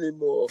run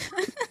anymore.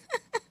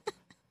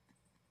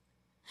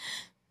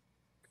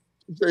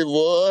 Say,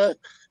 what?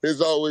 It's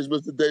always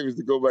Mr. Davis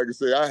to go back and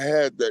say, I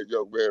had that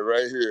young man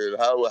right here.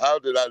 How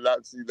did I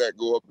not see that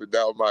go up and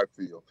down my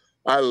field?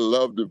 I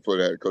loved him for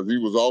that, because he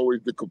was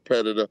always the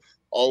competitor,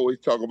 always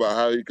talking about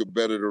how he could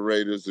better the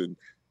Raiders. And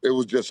it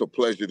was just a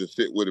pleasure to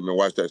sit with him and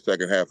watch that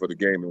second half of the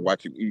game and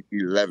watch him eat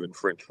 11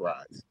 French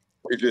fries.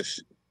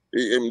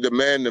 The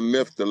man, the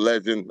myth, the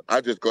legend.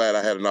 I'm just glad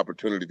I had an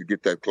opportunity to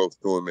get that close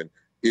to him, and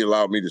he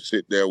allowed me to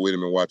sit there with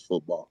him and watch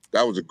football.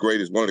 That was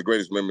one of the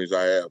greatest memories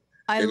I have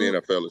in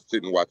the NFL is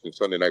sitting watching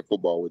Sunday Night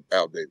Football with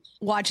Al Davis.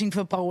 Watching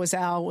football with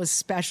Al was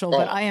special,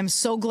 but I am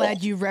so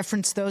glad you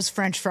referenced those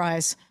French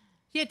fries.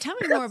 Yeah, tell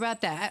me more about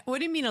that. What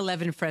do you mean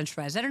 11 French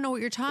fries? I don't know what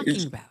you're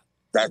talking about.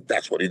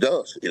 That's what he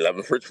does.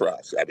 11 French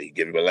fries. I mean,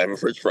 give him 11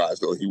 French fries,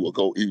 though he will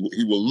go.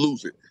 He will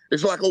lose it.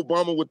 It's like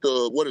Obama with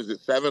the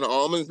 7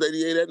 almonds that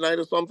he ate at night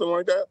or something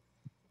like that.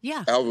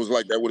 Yeah, Al was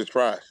like that with his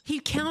fries.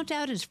 He'd count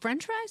out his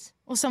French fries.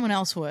 Well, someone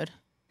else would.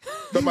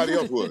 Somebody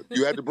else would.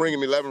 You had to bring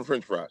him 11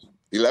 French fries.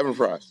 11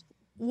 fries.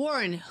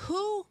 Warren,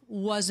 who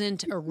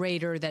wasn't a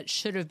Raider that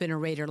should have been a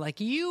Raider? Like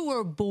you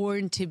were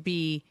born to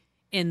be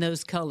in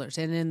those colors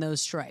and in those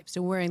stripes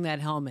and wearing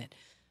that helmet.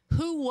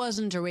 Who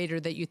wasn't a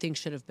Raider that you think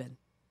should have been?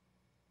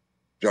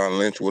 John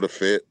Lynch would have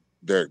fit.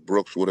 Derek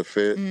Brooks would have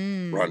fit.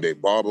 Rondé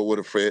Barber would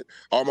have fit.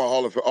 All my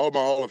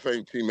Hall of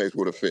Fame teammates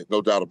would have fit,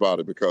 no doubt about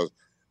it, because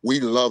we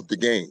loved the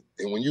game.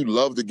 And when you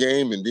love the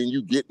game and then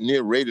you get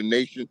near Raider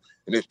Nation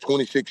and there's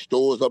 26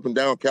 stores up and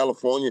down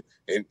California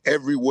and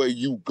everywhere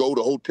you go,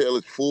 the hotel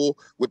is full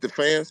with the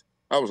fans,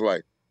 I was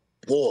like,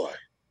 boy,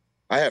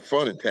 I had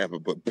fun in Tampa,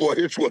 but boy,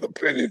 this would have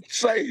been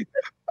insane.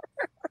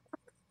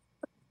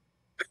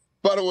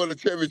 If I don't win a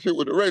championship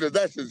with the Raiders,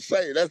 that's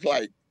insane. That's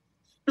like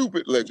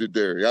stupid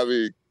legendary.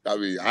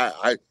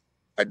 I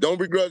don't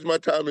begrudge my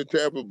time in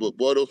Tampa, but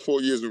boy, those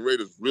 4 years in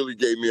Raiders really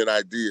gave me an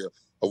idea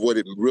of what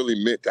it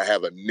really meant to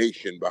have a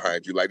nation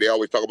behind you. Like they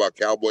always talk about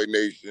Cowboy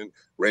Nation,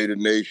 Raider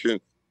Nation.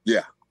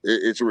 Yeah,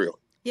 it's real.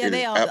 Yeah,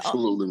 they all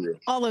absolutely real.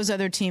 All those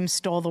other teams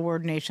stole the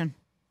word nation.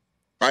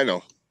 I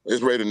know.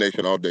 It's Raider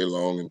Nation all day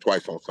long and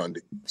twice on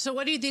Sunday. So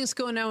what do you think's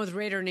going on with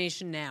Raider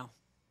Nation now?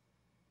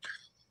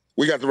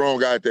 We got the wrong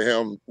guy at the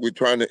helm. We're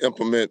trying to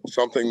implement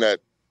something that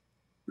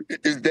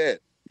is dead.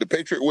 The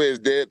Patriot way is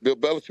dead. Bill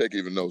Belichick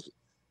even knows it.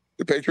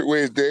 The Patriot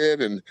way is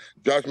dead, and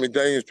Josh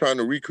McDaniels is trying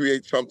to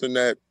recreate something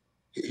that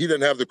he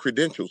doesn't have the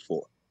credentials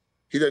for.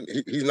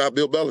 He's not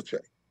Bill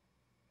Belichick.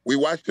 We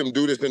watched him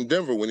do this in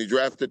Denver when he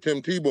drafted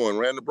Tim Tebow and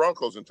ran the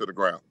Broncos into the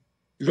ground.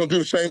 He's going to do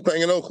the same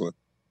thing in Oakland.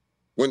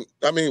 What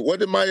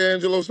did Maya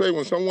Angelou say?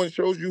 When someone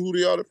shows you who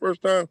they are the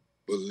first time,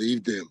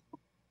 believe them.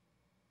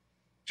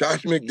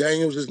 Josh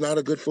McDaniels is not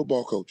a good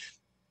football coach.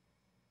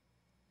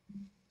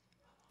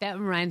 That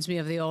reminds me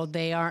of the old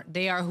 "They are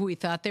who we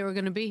thought they were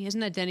going to be." Isn't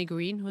that Denny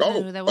Green?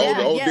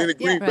 Denny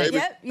Green,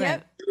 baby.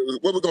 Yep.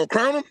 What, we're going to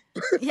crown him?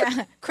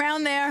 Yeah,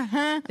 crown there,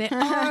 huh? They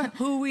are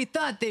who we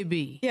thought they'd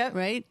be. Yep.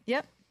 Right?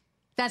 Yep.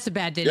 That's a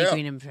bad Denny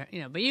Green,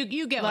 but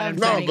you get what I'm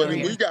saying. No, but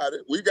we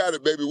got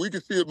it, baby. We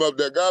can see him up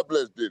there. God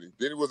bless Denny.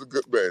 Denny was a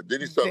good man.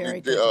 Denny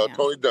something.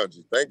 Tony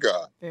Dungy. Thank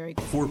God. Very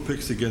good. 4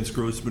 picks against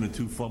Grossman and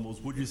 2 fumbles.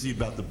 What did you see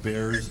about the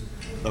Bears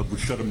would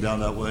shut them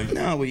down that way?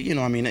 No, we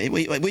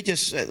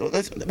just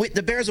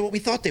the Bears are what we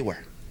thought they were.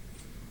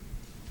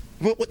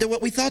 They're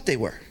what we thought they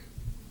were.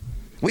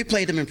 We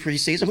played them in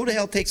preseason. Who the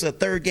hell takes a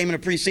third game in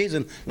the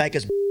preseason like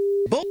it's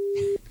bull?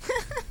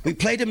 We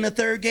played them in the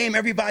third game.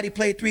 Everybody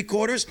played 3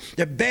 quarters.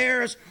 The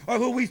Bears are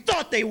who we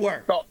thought they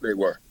were.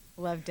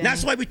 Love Denny.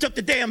 That's why we took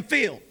the damn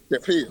field.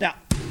 Now,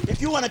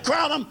 if you want to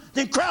crown them,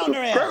 then crown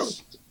their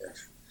ass.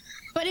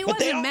 But he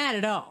wasn't mad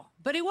at all.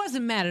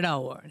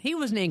 Warren. He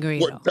wasn't angry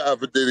at all. What time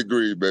for Denny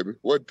Green, baby?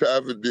 What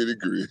time for Denny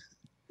Green?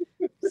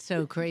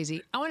 So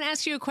crazy. I want to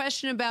ask you a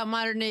question about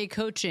modern day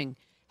coaching.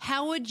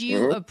 How would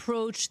you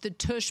approach the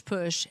tush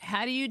push?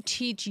 How do you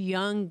teach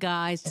young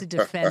guys to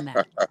defend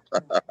that?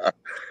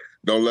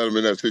 Don't let them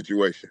in that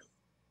situation.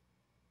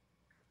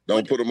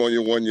 Don't put them on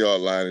your 1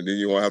 yard line, and then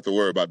you won't have to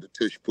worry about the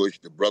tush push,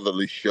 the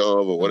brotherly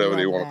shove, or whatever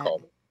they want to call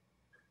it.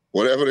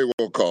 Whatever they want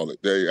to call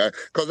it.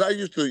 Because I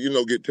used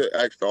to, get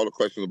asked all the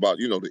questions about,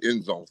 the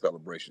end zone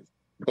celebrations.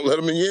 Don't let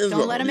them in your end zone.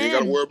 Don't let them in. You ain't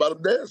got to worry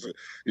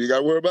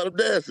about them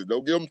dancing.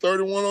 Don't give them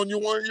 31 on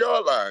your 1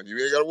 yard line. You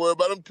ain't got to worry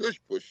about them tush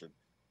pushing.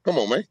 Come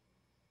on, man.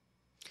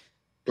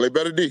 Play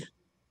better D.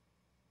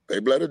 Play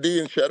better D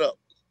and shut up.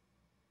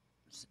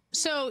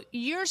 So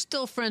you're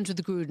still friends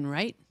with Gruden,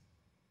 right?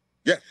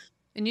 Yes.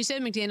 And you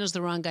said McDaniel's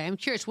the wrong guy. I'm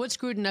curious, what's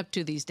Gruden up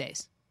to these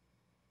days?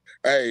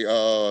 Hey,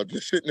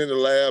 just sitting in the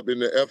lab in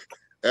the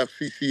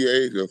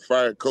FCCA, the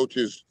Fired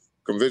Coaches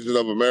Convention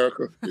of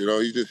America.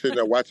 He's just sitting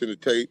there watching the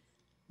tape,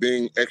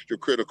 being extra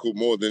critical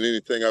more than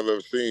anything I've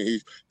ever seen.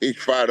 He's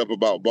fired up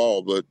about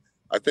ball, but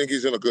I think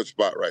he's in a good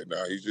spot right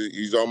now.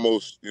 He's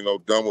almost,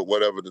 done with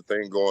whatever the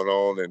thing going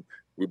on, and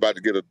we're about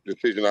to get a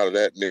decision out of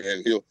that, and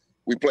then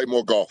we play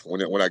more golf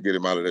when I get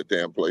him out of that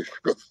damn place.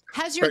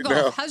 How's your golf?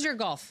 Now, How's your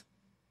golf?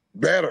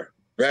 Better.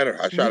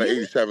 I shot an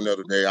 87 the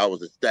other day. I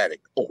was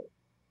ecstatic.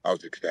 I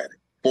was ecstatic.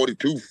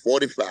 42,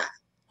 45. Wow.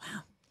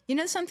 You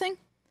know something?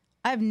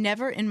 I've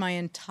never in my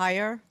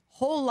entire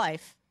whole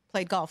life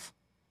played golf.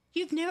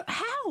 You've never?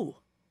 How?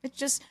 It's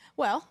just,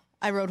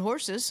 I rode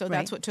horses, so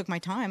that's what took my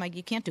time.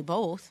 You can't do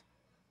both.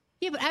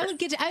 Yeah, but I would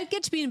get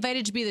to be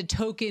invited to be the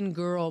token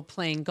girl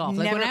playing golf.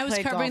 Like Never when I was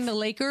played covering golf. the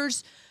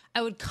Lakers,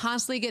 I would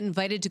constantly get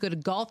invited to go to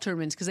golf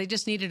tournaments because I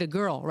just needed a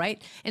girl,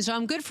 right? And so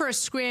I'm good for a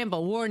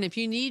scramble. Warren, if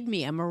you need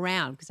me, I'm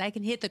around because I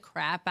can hit the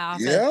crap off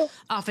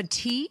a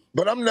tee.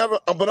 But I'm never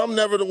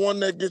the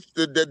one that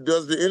that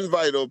does the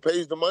invite or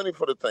pays the money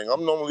for the thing.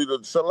 I'm normally the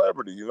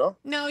celebrity, you know?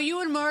 No,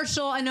 you and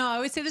Marshall, I know. I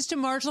always say this to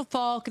Marshall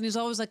Falk, and he's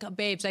always like,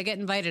 babes, I get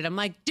invited. I'm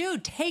like,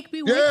 dude, take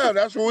me with you. Yeah,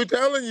 that's what we're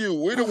telling you.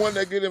 We're the one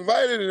that get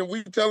invited, and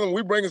we tell them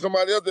we bringing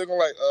somebody else. They're going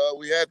like,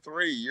 we had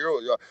 3,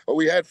 or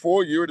we had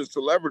 4, you're the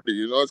celebrity.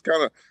 You know, it's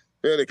kind of,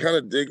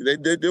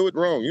 they do it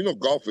wrong. You know,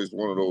 golf is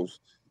one of those,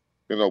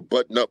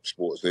 button-up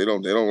sports. They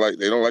don't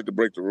like to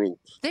break the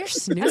rules. They're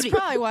snooty. That's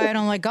probably why I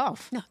don't like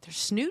golf. No, they're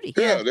snooty.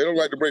 Yeah, they don't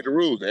like to break the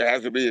rules. It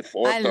has to be a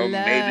 4-some,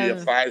 maybe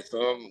a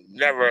 5-some,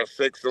 never a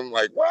 6-some.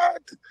 Like,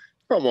 what?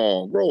 Come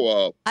on, grow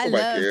up. I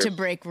love to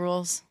break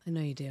rules. I know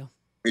you do.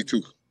 Me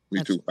too.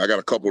 I got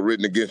a couple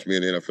written against me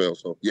in the NFL,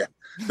 so yeah.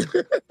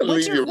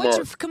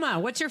 Come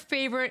on, what's your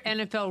favorite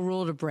NFL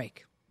rule to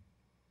break?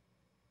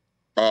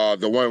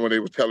 The one when they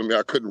were telling me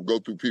I couldn't go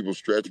through people's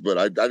stretch, but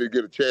I didn't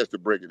get a chance to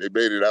break it. They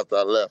made it after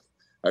I left.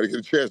 I didn't get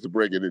a chance to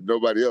break it, and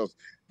nobody else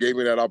gave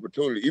me that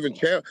opportunity. Even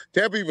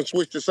Tampa even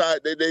switched the side.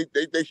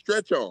 They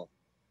stretch on.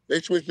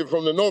 They switched it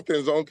from the north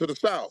end zone to the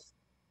south.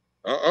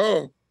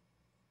 I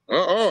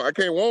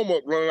can't warm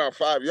up running out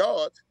 5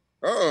 yards.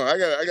 I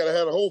gotta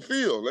have the whole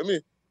field. Let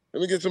me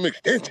get some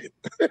extension.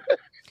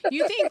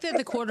 You think that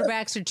the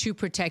quarterbacks are too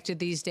protected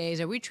these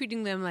days? Are we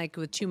treating them like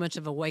with too much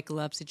of a wake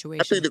up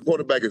situation? I think the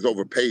quarterback is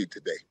overpaid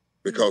today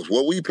because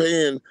what we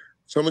paying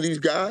some of these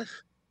guys,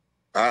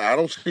 I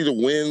don't see the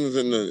wins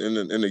and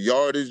the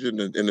yardage and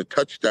the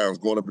touchdowns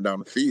going up and down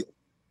the field.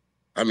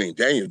 I mean,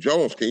 Daniel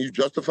Jones, can you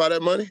justify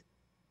that money?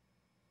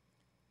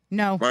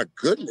 No. My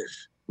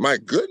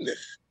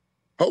goodness.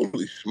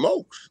 Holy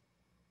smokes.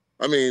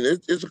 I mean,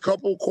 it's a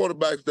couple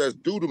quarterbacks that's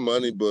due the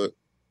money, but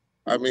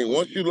I mean,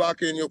 once you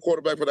lock in your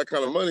quarterback for that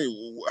kind of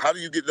money, how do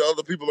you get the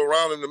other people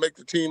around him to make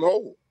the team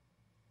whole?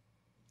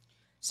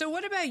 So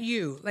what about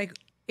you? Like,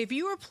 if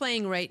you were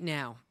playing right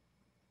now,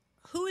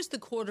 who is the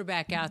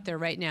quarterback out there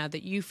right now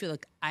that you feel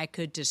like I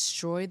could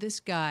destroy this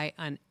guy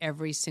on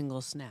every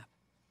single snap?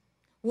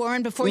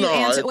 Warren, before you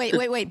answer,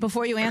 wait.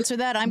 Before you answer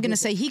that, I'm going to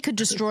say he could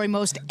destroy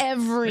most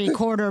every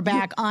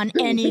quarterback on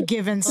any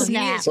given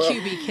snap. He is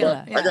QB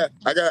killer. Yeah.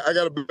 I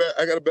got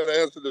a better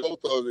answer to both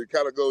of them. It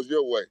kind of goes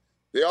your way.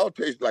 They all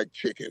taste like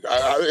chicken.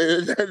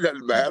 It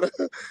doesn't matter,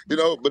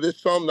 But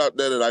there's some out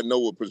there that I know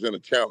will present a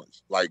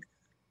challenge. Like,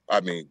 I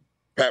mean,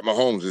 Pat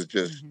Mahomes is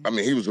just. I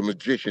mean, he was a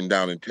magician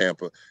down in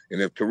Tampa,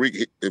 and if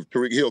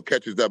Tariq Hill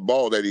catches that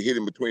ball that he hit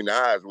him between the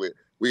eyes with,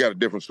 we got a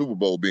different Super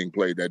Bowl being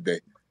played that day.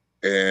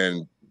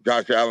 And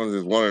Josh Allen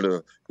is one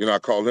of the. I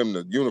call him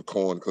the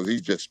unicorn because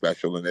he's just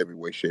special in every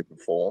way, shape,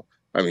 and form.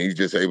 I mean, he's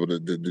just able to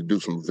do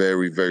some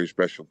very, very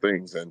special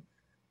things. And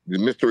the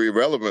Mr.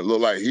 Irrelevant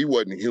looked like he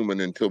wasn't human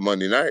until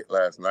Monday night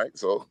last night.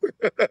 So,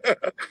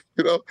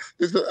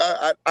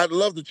 I'd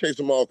love to chase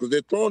them all because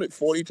they're throwing it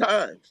 40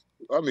 times.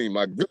 I mean,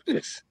 my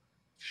goodness.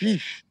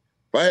 Sheesh.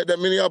 If I had that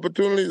many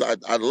opportunities,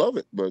 I'd love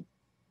it. But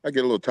I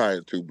get a little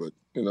tired too, but,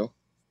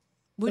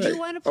 Would you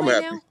want to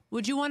play now?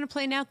 Would you want to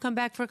play now? Come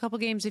back for a couple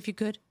games if you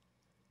could?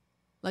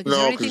 Like, is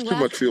there no, because too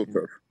much field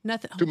turf.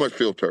 Nothing. Too much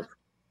field turf.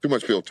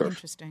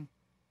 Interesting.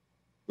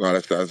 No,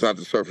 that's not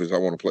the surface I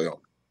want to play on.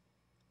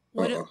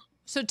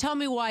 So tell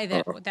me why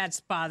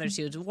that bothers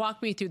you.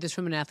 Walk me through this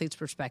from an athlete's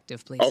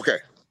perspective, please. Okay.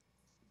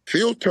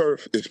 Field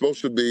turf is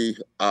supposed to be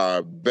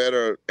a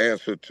better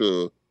answer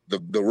to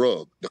the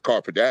rug, the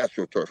carpet, the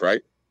AstroTurf,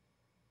 right?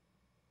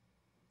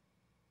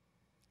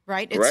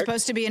 Right. It's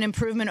supposed to be an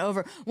improvement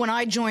over when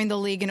I joined the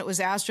league and it was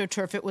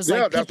AstroTurf. It was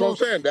like that's people,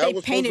 what I'm saying.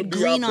 they painted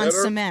green on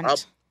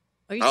cement.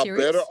 Are you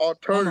serious? A better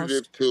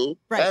alternative to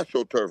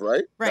AstroTurf,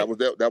 right? Right.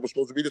 That was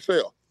supposed to be the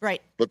sale.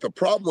 Right. But the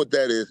problem with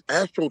that is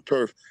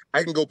AstroTurf,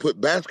 I can go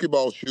put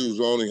basketball shoes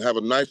on and have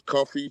a nice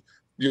comfy,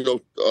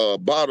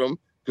 bottom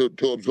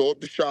to absorb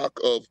the shock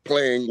of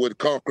playing with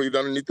concrete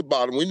underneath the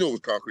bottom. We knew it was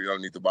concrete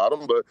underneath the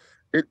bottom, but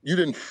you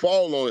didn't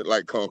fall on it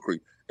like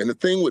concrete. And the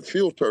thing with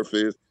field turf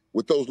is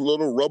with those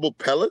little rubber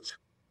pellets,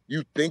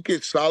 you think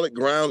it's solid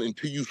ground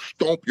until you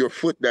stomp your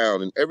foot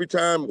down. And every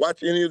time,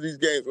 watch any of these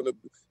games,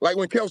 like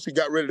when Kelsey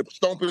got ready to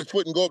stomp his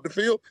foot and go up the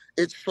field,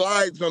 it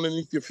slides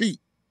underneath your feet.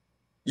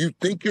 You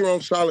think you're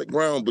on solid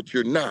ground, but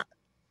you're not.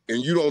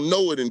 And you don't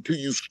know it until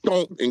you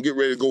stomp and get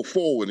ready to go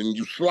forward and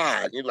you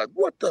slide. And you're like,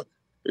 what the?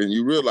 And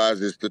you realize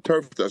it's the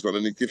turf that's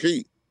underneath your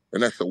feet.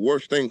 And that's the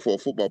worst thing for a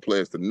football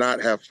player is to not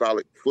have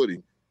solid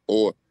footing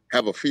or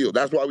have a field.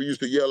 That's why we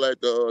used to yell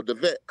at the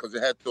vet because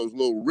it had those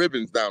little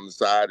ribbons down the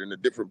side in the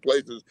different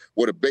places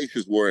where the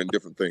bases were and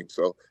different things.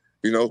 So,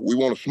 we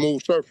want a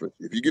smooth surface.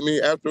 If you give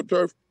me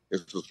AstroTurf,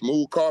 it's a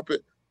smooth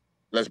carpet.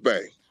 Let's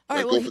bang.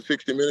 Let's go for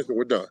 60 minutes and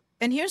we're done.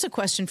 And here's a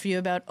question for you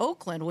about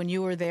Oakland when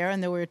you were there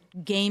and there were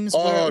games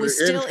where it was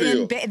still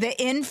in the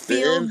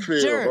infield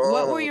dirt.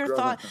 What were your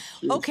thoughts?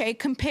 Okay,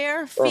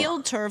 compare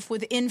field turf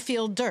with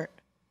infield dirt.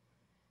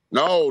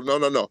 No.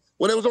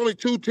 Well, there was only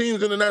 2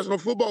 teams in the National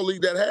Football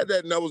League that had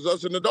that, and that was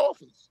us and the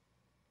Dolphins.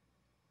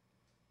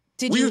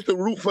 We used to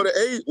root for the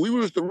A's. We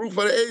used to root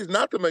for the A's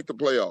not to make the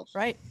playoffs.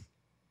 Right.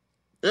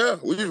 Yeah,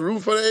 we just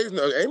root for the A's.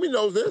 Now, Amy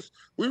knows this.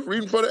 We're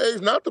rooting for the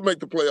A's not to make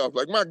the playoffs.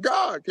 Like, my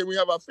God, can we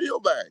have our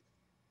field back?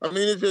 I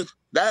mean, it's just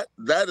that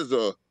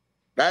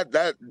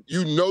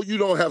you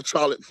don't have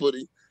solid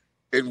footing.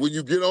 And when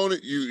you get on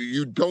it,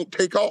 you don't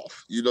take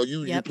off. You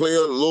play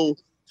a little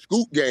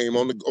scoot game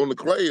on the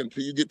clay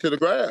until you get to the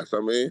grass. I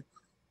mean,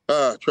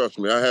 trust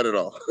me, I had it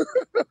all.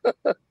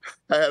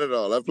 I had it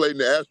all. I played in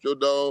the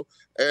Astrodome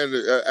and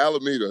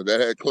Alameda that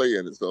had clay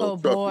in it. So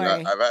trust me,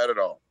 I've had it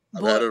all.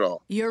 I've had it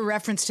all. Your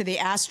reference to the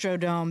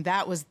Astrodome,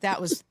 that was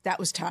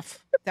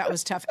tough. That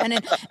was tough. And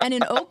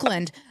in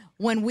Oakland,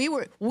 when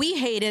we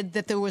hated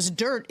that there was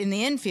dirt in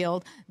the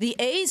infield, the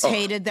A's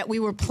hated that we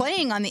were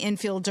playing on the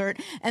infield dirt,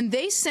 and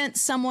they sent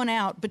someone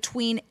out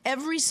between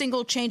every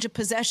single change of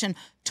possession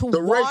to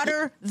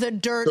water the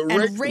dirt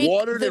and rake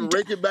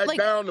it back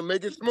down to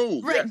make it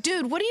smooth. Right, yes.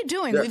 Dude, what are you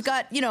doing? Yes. We've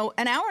got,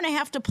 an hour and a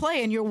half to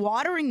play, and you're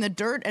watering the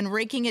dirt and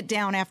raking it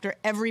down after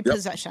every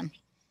possession.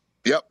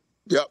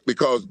 Yep,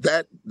 because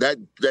that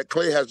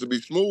clay has to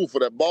be smooth for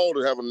that ball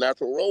to have a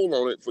natural roll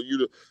on it for you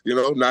to,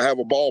 not have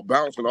a ball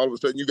bounce and all of a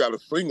sudden you got a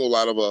single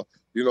out of a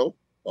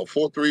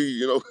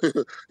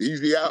 4-3,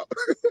 easy out.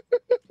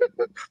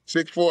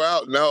 6-4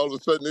 out. Now all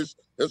of a sudden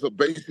it's a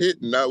base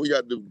hit and now we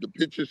got the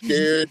pitcher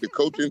scared,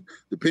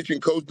 the pitching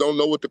coach don't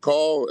know what to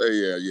call.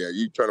 Hey, yeah,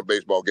 you turn a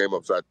baseball game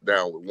upside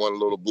down with one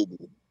little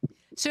boo-boo.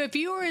 So if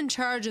you were in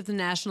charge of the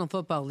National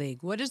Football League,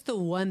 what is the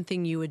one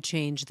thing you would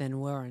change then,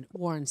 Warren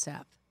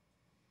Sapp?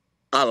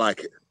 I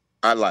like it.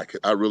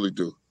 I really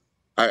do.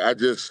 I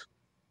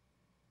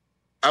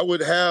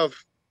would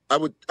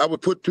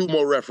put 2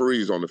 more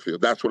referees on the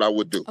field. That's what I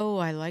would do. Oh,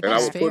 I like that.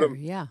 That's fair.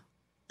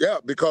 Yeah,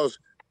 because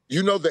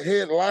the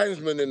head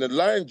linesman and the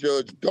line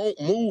judge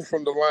don't move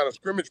from the line of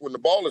scrimmage when the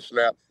ball is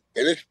snapped,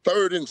 and it's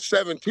 3rd and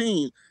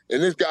 17,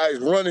 and this guy is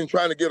running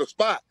trying to get a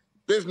spot.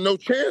 There's no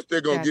chance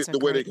they're going to get the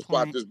way they can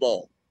spot this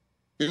ball.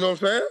 You know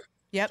what I'm saying?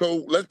 Yep.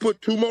 So let's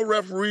put 2 more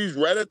referees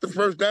right at the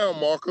first down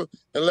marker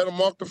and let them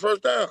mark the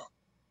first down.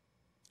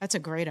 That's a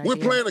great idea. We're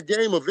playing a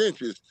game of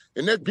inches,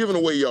 and they're giving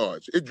away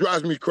yards. It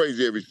drives me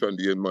crazy every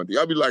Sunday and Monday.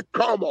 I'll be like,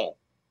 come on.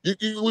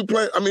 We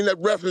play. I mean, that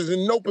ref is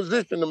in no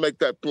position to make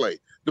that play,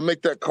 to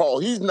make that call.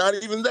 He's not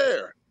even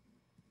there.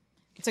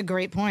 It's a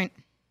great point.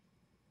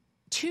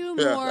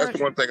 That's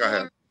one thing I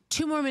have.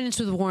 2 more minutes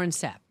with Warren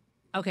Sapp.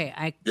 Okay,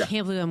 I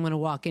can't believe I'm going to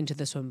walk into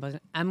this one,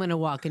 but I'm going to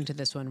walk into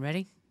this one.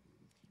 Ready?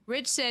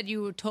 Rich said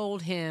you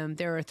told him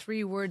there are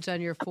 3 words on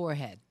your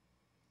forehead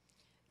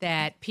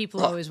that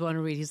people always want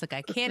to read. He's like,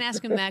 I can't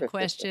ask him that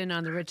question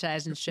on the Rich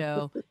Eisen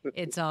show.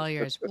 It's all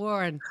yours.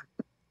 Warren,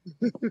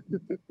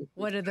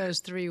 what are those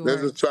 3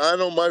 words? There's a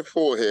sign on my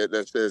forehead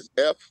that says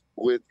F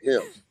with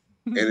him.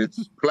 And it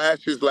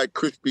flashes like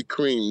Krispy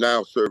Kreme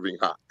now serving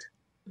hot.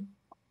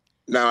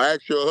 Now,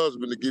 ask your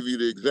husband to give you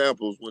the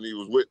examples when he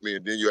was with me,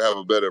 and then you'll have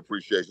a better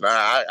appreciation.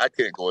 I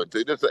can't go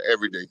into it. That's an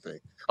everyday thing.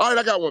 All right,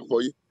 I got one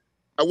for you.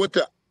 I went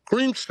to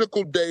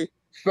Creamsicle Day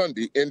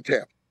Sunday in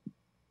Tampa.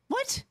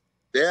 What?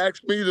 They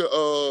asked me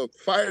to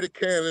fire the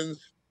cannons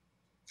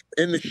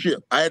in the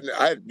ship. I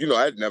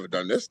had never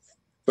done this.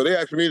 So they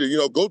asked me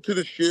to, go to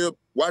the ship,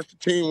 watch the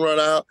team run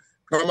out,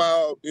 come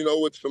out,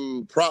 with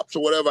some props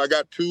or whatever. I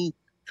got two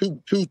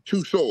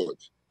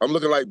swords. I'm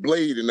looking like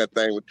Blade in that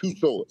thing with 2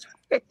 swords.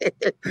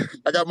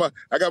 I got my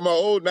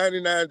old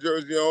 99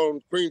 jersey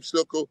on,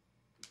 Creamsicle.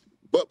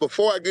 But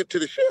before I get to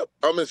the ship,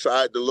 I'm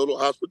inside the little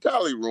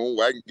hospitality room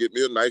where I can get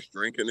me a nice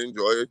drink and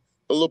enjoy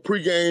a little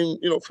pregame,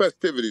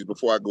 festivities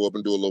before I go up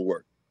and do a little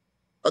work.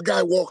 A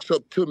guy walks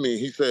up to me.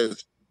 He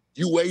says,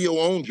 "You wear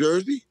your own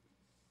jersey?"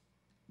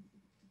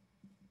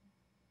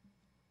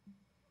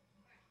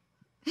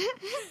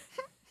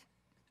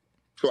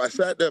 So I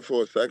sat there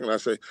for a second. I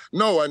say,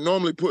 "No, I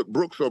normally put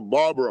Brooks or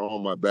Barber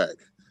on my back."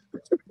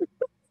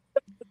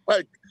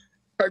 like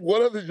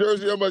what other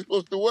jersey am I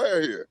supposed to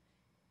wear here?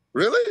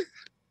 Really?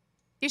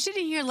 You're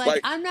sitting here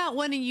like, I'm not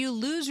one of you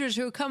losers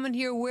who are coming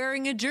here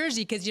wearing a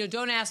jersey because,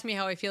 don't ask me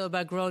how I feel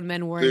about grown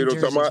men wearing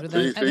jerseys with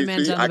other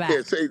men's on the back. I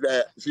can't say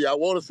that. See, I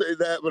want to say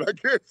that, but I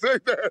can't say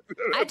that.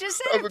 I just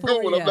said it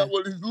for you. I'm not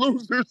one of these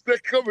losers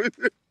that come in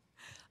here.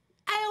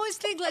 I always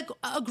think like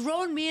a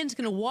grown man's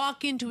going to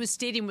walk into a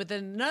stadium with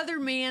another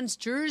man's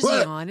jersey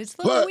on. It's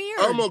a little weird.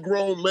 I'm a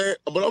grown man,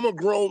 but I'm a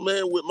grown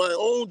man with my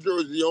own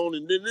jersey on,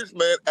 and then this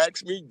man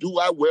asked me, do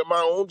I wear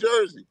my own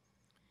jersey?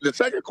 The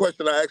second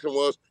question I asked him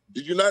was,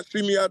 did you not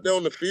see me out there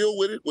on the field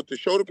with it, with the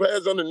shoulder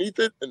pads underneath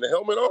it and the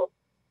helmet on?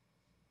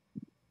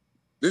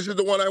 This is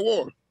the one I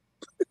wore.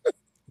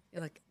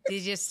 You're like,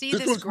 did you see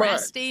this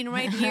grass stain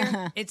right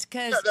here? It's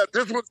because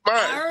this was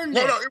mine.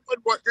 No,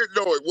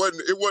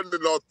 it wasn't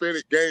an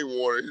authentic game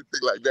worn or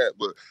anything like that,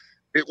 but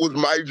it was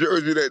my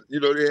jersey that,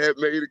 they had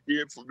made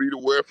again for me to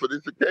wear for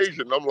this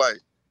occasion. I'm like,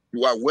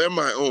 do I wear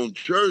my own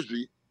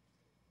jersey?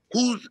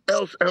 Who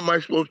else am I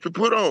supposed to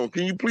put on?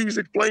 Can you please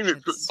explain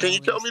it? Can you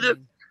tell me this?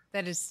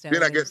 That is so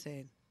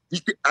insane.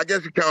 I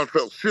guess he kind of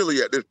felt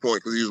silly at this point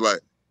because he was like,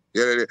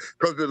 Yeah,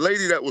 because the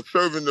lady that was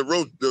serving the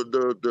roast,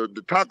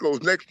 the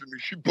tacos next to me,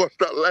 she bust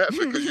out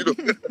laughing because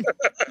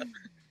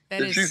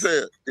she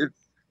said,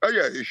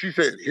 she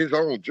said his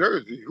own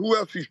jersey. Who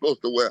else he's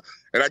supposed to wear?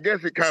 And I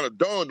guess it kind of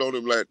dawned on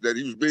him that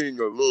he was being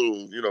a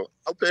little,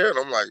 out there. And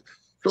I'm like,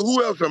 so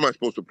who else am I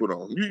supposed to put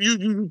on?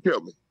 You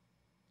tell me.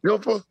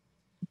 Hilfa?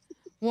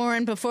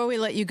 Warren, before we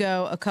let you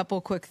go, a couple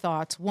quick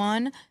thoughts.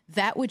 One,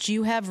 that which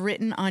you have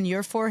written on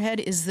your forehead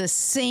is the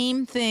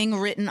same thing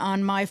written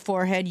on my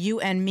forehead.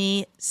 You and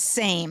me,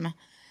 same.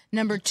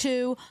 Number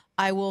two,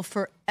 I will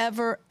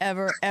forever,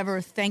 ever, ever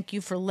thank you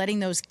for letting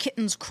those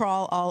kittens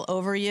crawl all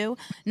over you.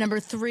 Number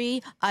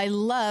three, I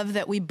love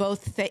that we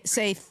both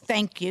say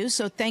thank you.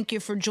 So thank you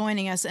for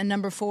joining us. And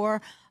number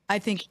four, I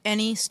think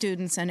any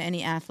students and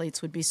any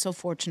athletes would be so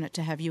fortunate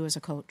to have you as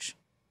a coach.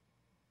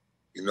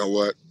 You know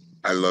what?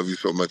 I love you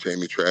so much,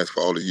 Amy Trask,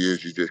 for all the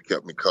years you just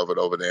kept me covered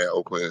over there in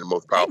Oakland. And the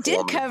most powerful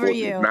woman in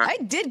sports I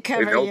did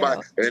cover you.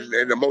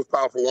 And the most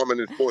powerful woman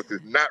in sports is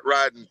not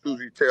riding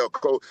Suzy's tail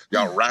coat.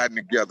 Y'all riding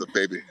together,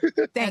 baby.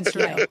 That's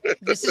right.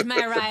 This is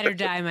my ride or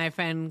die, my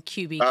friend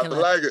QB I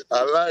Killer. like it.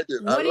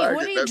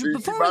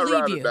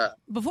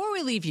 Before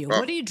we leave you,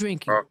 what are you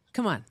drinking?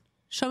 Come on,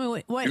 show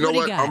me what you know. What do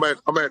you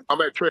got?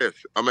 I'm at Trask.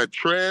 I'm at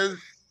Trask.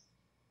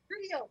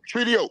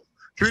 Treaty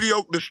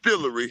Oak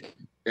Distillery.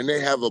 And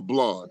they have a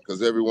blonde,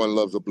 because everyone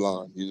loves a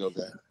blonde. You know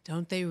that.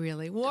 Don't they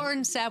really?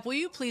 Warren Sapp, will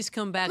you please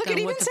come back Look, on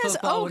it What even the says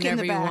Football Oak in whenever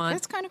the you back. want?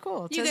 That's kind of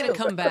cool. You got to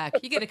come back.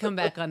 You got to come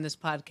back on this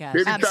podcast.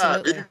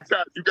 Anytime.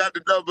 You got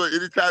the number.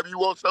 Anytime you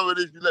want some of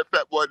this, you let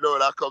Fat Boy know,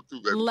 and I'll come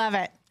through, baby. Love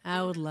it.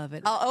 I would love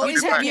it. I'll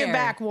always have your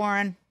back,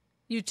 Warren.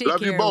 You take care,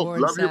 Love you both.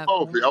 Warren Love you Sapp.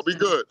 both. I'll be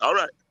good. All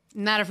right.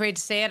 Not afraid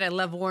to say it. I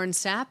love Warren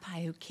Sapp.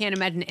 I can't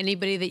imagine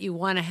anybody that you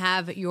want to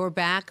have your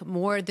back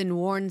more than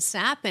Warren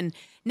Sapp. And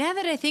now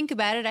that I think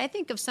about it, I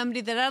think of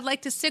somebody that I'd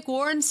like to stick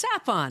Warren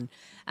Sapp on.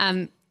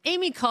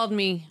 Amy called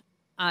me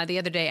the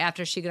other day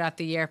after she got off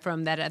the air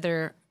from that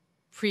other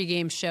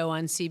pregame show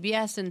on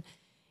CBS, and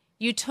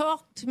you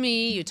talked to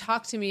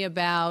me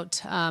about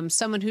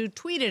someone who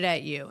tweeted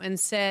at you and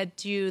said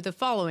to you the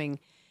following: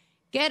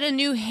 "Get a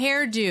new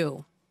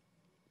hairdo.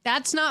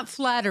 That's not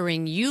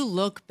flattering. You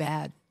look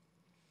bad."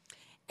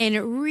 And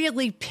it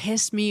really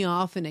pissed me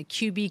off in a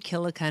QB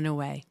Killer kind of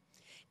way,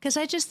 because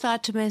I just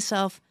thought to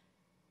myself,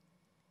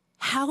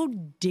 how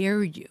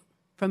dare you,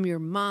 from your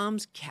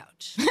mom's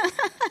couch,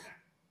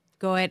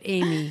 go at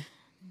Amy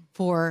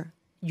for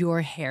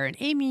your hair. And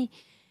Amy,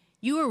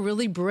 you were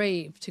really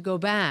brave to go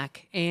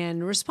back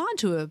and respond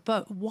to it,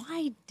 but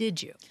why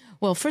did you?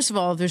 Well, first of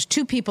all, there's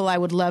two people I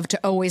would love to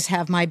always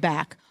have my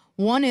back.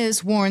 One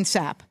is Warren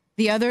Sapp.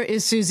 The other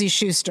is Suzy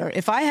Shuster.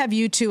 If I have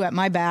you two at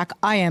my back,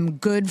 I am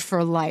good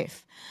for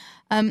life.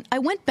 I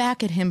went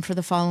back at him for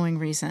the following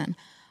reason.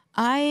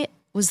 I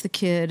was the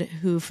kid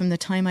who, from the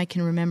time I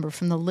can remember,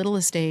 from the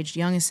littlest age,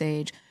 youngest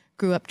age,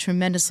 grew up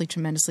tremendously,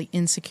 tremendously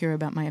insecure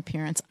about my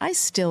appearance. I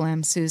still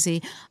am,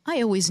 Suzy.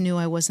 I always knew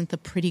I wasn't the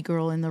pretty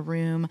girl in the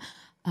room.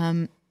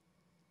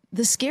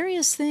 The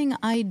scariest thing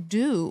I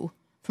do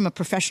from a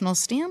professional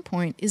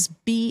standpoint is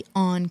be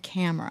on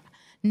camera.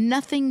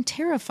 Nothing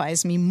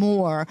terrifies me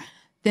more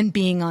than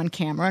being on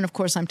camera. And of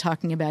course, I'm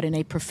talking about in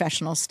a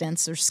professional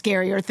sense. There's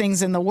scarier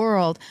things in the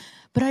world.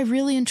 But I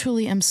really and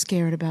truly am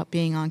scared about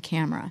being on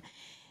camera.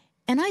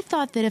 And I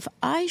thought that if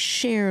I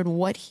shared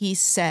what he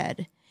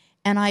said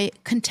and I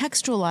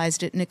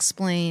contextualized it and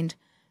explained,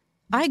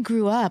 I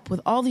grew up with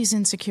all these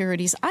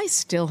insecurities. I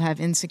still have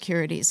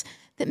insecurities.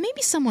 That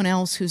maybe someone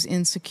else who's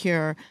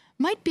insecure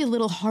might be a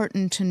little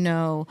heartened to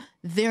know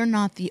they're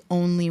not the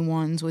only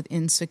ones with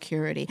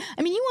insecurity.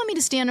 I mean, you want me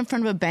to stand in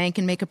front of a bank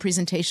and make a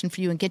presentation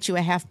for you and get you a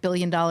 $500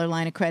 million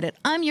line of credit.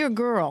 I'm your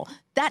girl.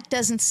 That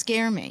doesn't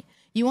scare me.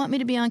 You want me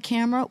to be on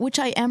camera, which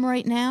I am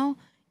right now?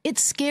 It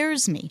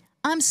scares me.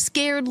 I'm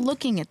scared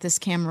looking at this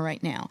camera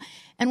right now.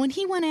 And when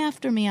he went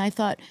after me, I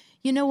thought,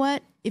 you know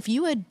what? If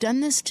you had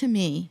done this to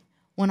me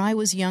when I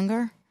was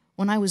younger,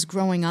 when I was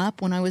growing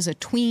up, when I was a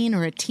tween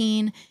or a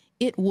teen,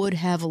 it would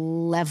have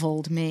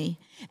leveled me.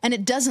 And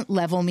it doesn't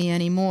level me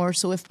anymore.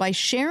 So if by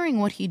sharing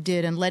what he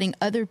did and letting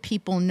other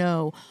people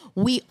know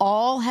we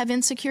all have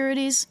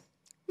insecurities,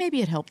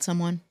 maybe it helped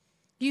someone.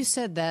 You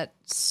said that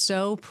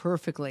so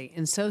perfectly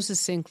and so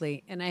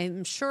succinctly, and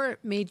I'm sure it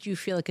made you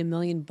feel like $1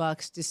 million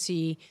to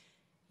see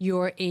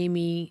your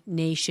Amy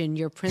Nation,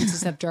 your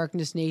Princess of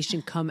Darkness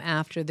Nation come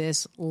after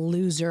this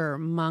loser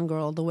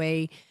mongrel the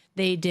way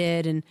they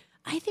did. And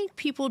I think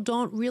people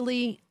don't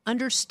really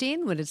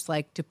understand what it's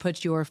like to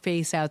put your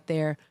face out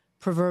there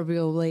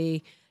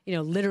proverbially,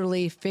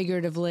 literally,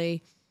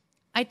 figuratively.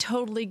 I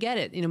totally get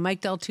it.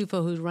 Mike Del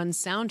Tufo, who runs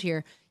sound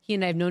here, he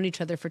and I have known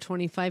each other for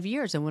 25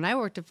 years. And when I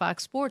worked at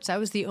Fox Sports, I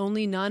was the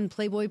only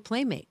non-Playboy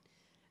playmate.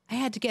 I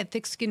had to get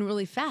thick skin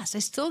really fast. I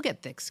still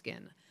get thick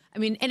skin. I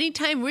mean,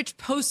 anytime Rich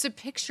posts a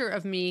picture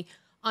of me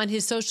on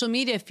his social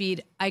media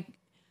feed, I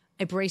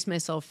brace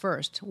myself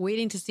first,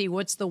 waiting to see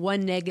what's the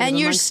one negative. And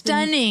you're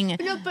stunning.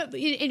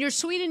 And you're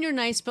sweet and you're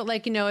nice. But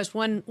as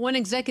one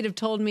executive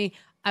told me,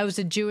 I was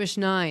a Jewish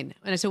 9.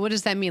 And I said, what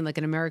does that mean? Like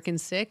an American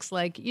 6?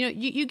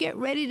 You get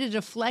ready to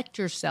deflect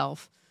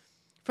yourself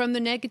from the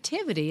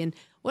negativity. And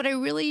what I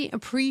really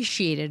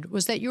appreciated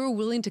was that you were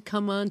willing to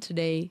come on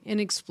today and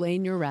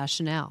explain your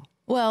rationale.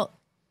 Well,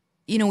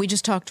 we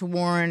just talked to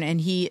Warren,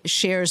 and he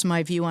shares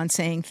my view on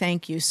saying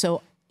thank you.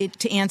 So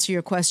to answer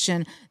your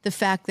question, the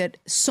fact that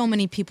so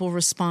many people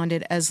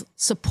responded as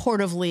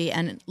supportively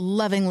and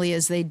lovingly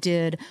as they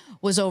did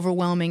was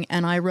overwhelming.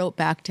 And I wrote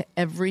back to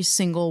every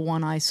single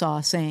one I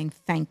saw saying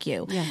thank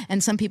you. Yeah.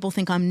 And some people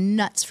think I'm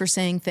nuts for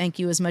saying thank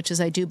you as much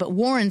as I do. But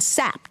Warren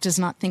Sapp does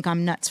not think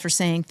I'm nuts for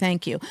saying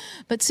thank you.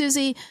 But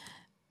Suzy,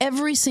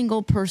 every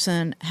single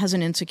person has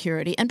an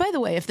insecurity. And by the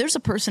way, if there's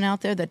a person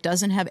out there that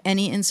doesn't have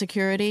any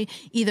insecurity,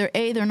 either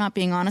A, they're not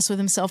being honest with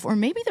himself, or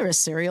maybe they're a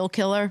serial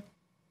killer.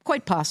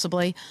 Quite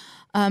possibly.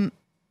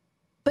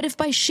 But if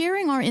by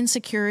sharing our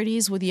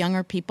insecurities with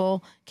younger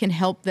people can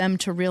help them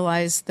to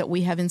realize that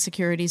we have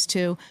insecurities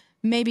too,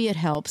 maybe it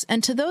helps.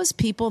 And to those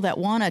people that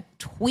want to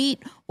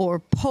tweet or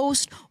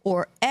post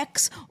or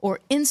X or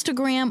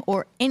Instagram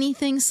or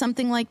anything,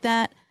 something like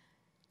that,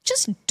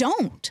 just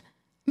don't.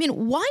 I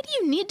mean, why do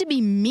you need to be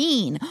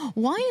mean?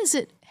 Why is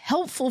it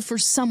helpful for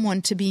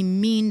someone to be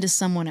mean to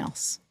someone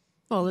else?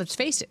 Well, let's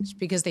face it, it's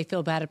because they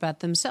feel bad about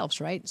themselves,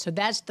 right? So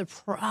that's the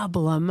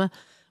problem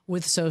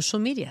with social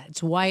media.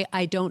 It's why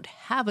I don't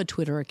have a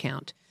Twitter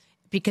account,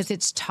 because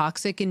it's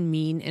toxic and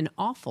mean and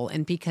awful,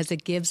 and because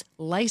it gives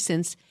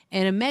license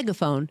and a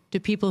megaphone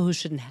to people who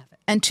shouldn't have it.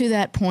 And to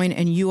that point,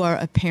 and you are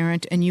a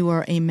parent and you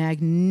are a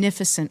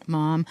magnificent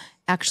mom.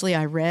 Actually,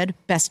 I read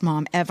best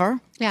mom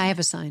ever. Yeah, I have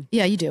a sign.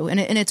 Yeah, you do. And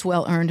it's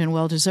well-earned and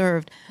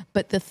well-deserved.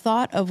 But the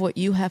thought of what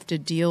you have to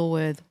deal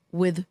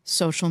with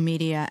social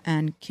media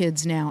and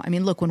kids now. I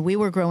mean, look, when we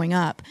were growing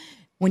up,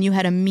 when you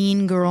had a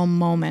mean girl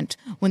moment,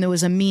 when there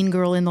was a mean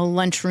girl in the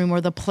lunchroom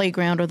or the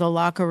playground or the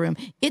locker room,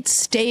 it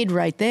stayed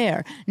right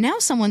there. Now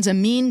someone's a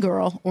mean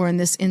girl, or in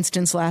this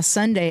instance last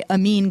Sunday, a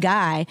mean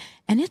guy,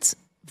 and it's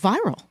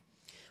viral.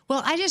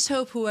 Well, I just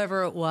hope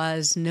whoever it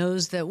was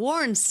knows that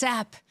Warren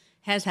Sapp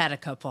has had a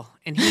couple,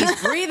 and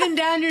he's breathing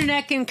down your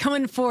neck and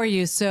coming for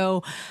you.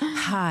 So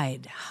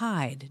hide.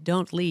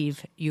 Don't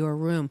leave your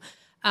room.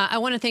 I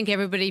want to thank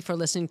everybody for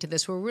listening to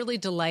this. We're really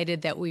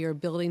delighted that we are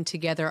building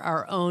together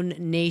our own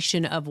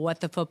nation of What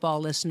the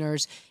Football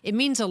listeners. It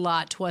means a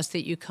lot to us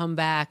that you come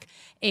back.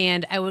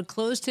 And I would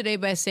close today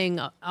by saying,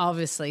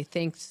 obviously,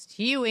 thanks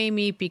to you,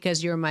 Amy,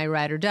 because you're my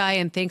ride or die.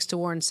 And thanks to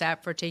Warren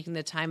Sapp for taking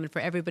the time, and for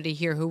everybody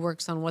here who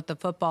works on What the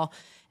Football.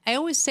 I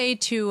always say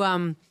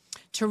to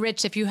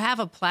Rich, if you have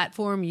a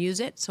platform, use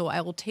it. So I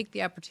will take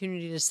the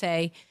opportunity to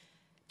say,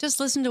 just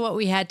listen to what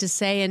we had to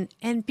say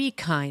and be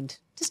kind.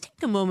 Just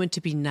take a moment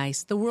to be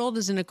nice. The world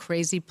is in a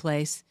crazy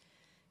place.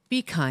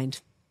 Be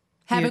kind.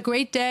 Have a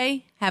great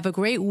day. Have a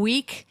great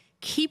week.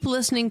 Keep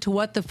listening to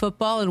What the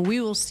Football, and we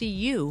will see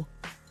you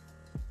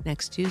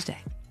next Tuesday.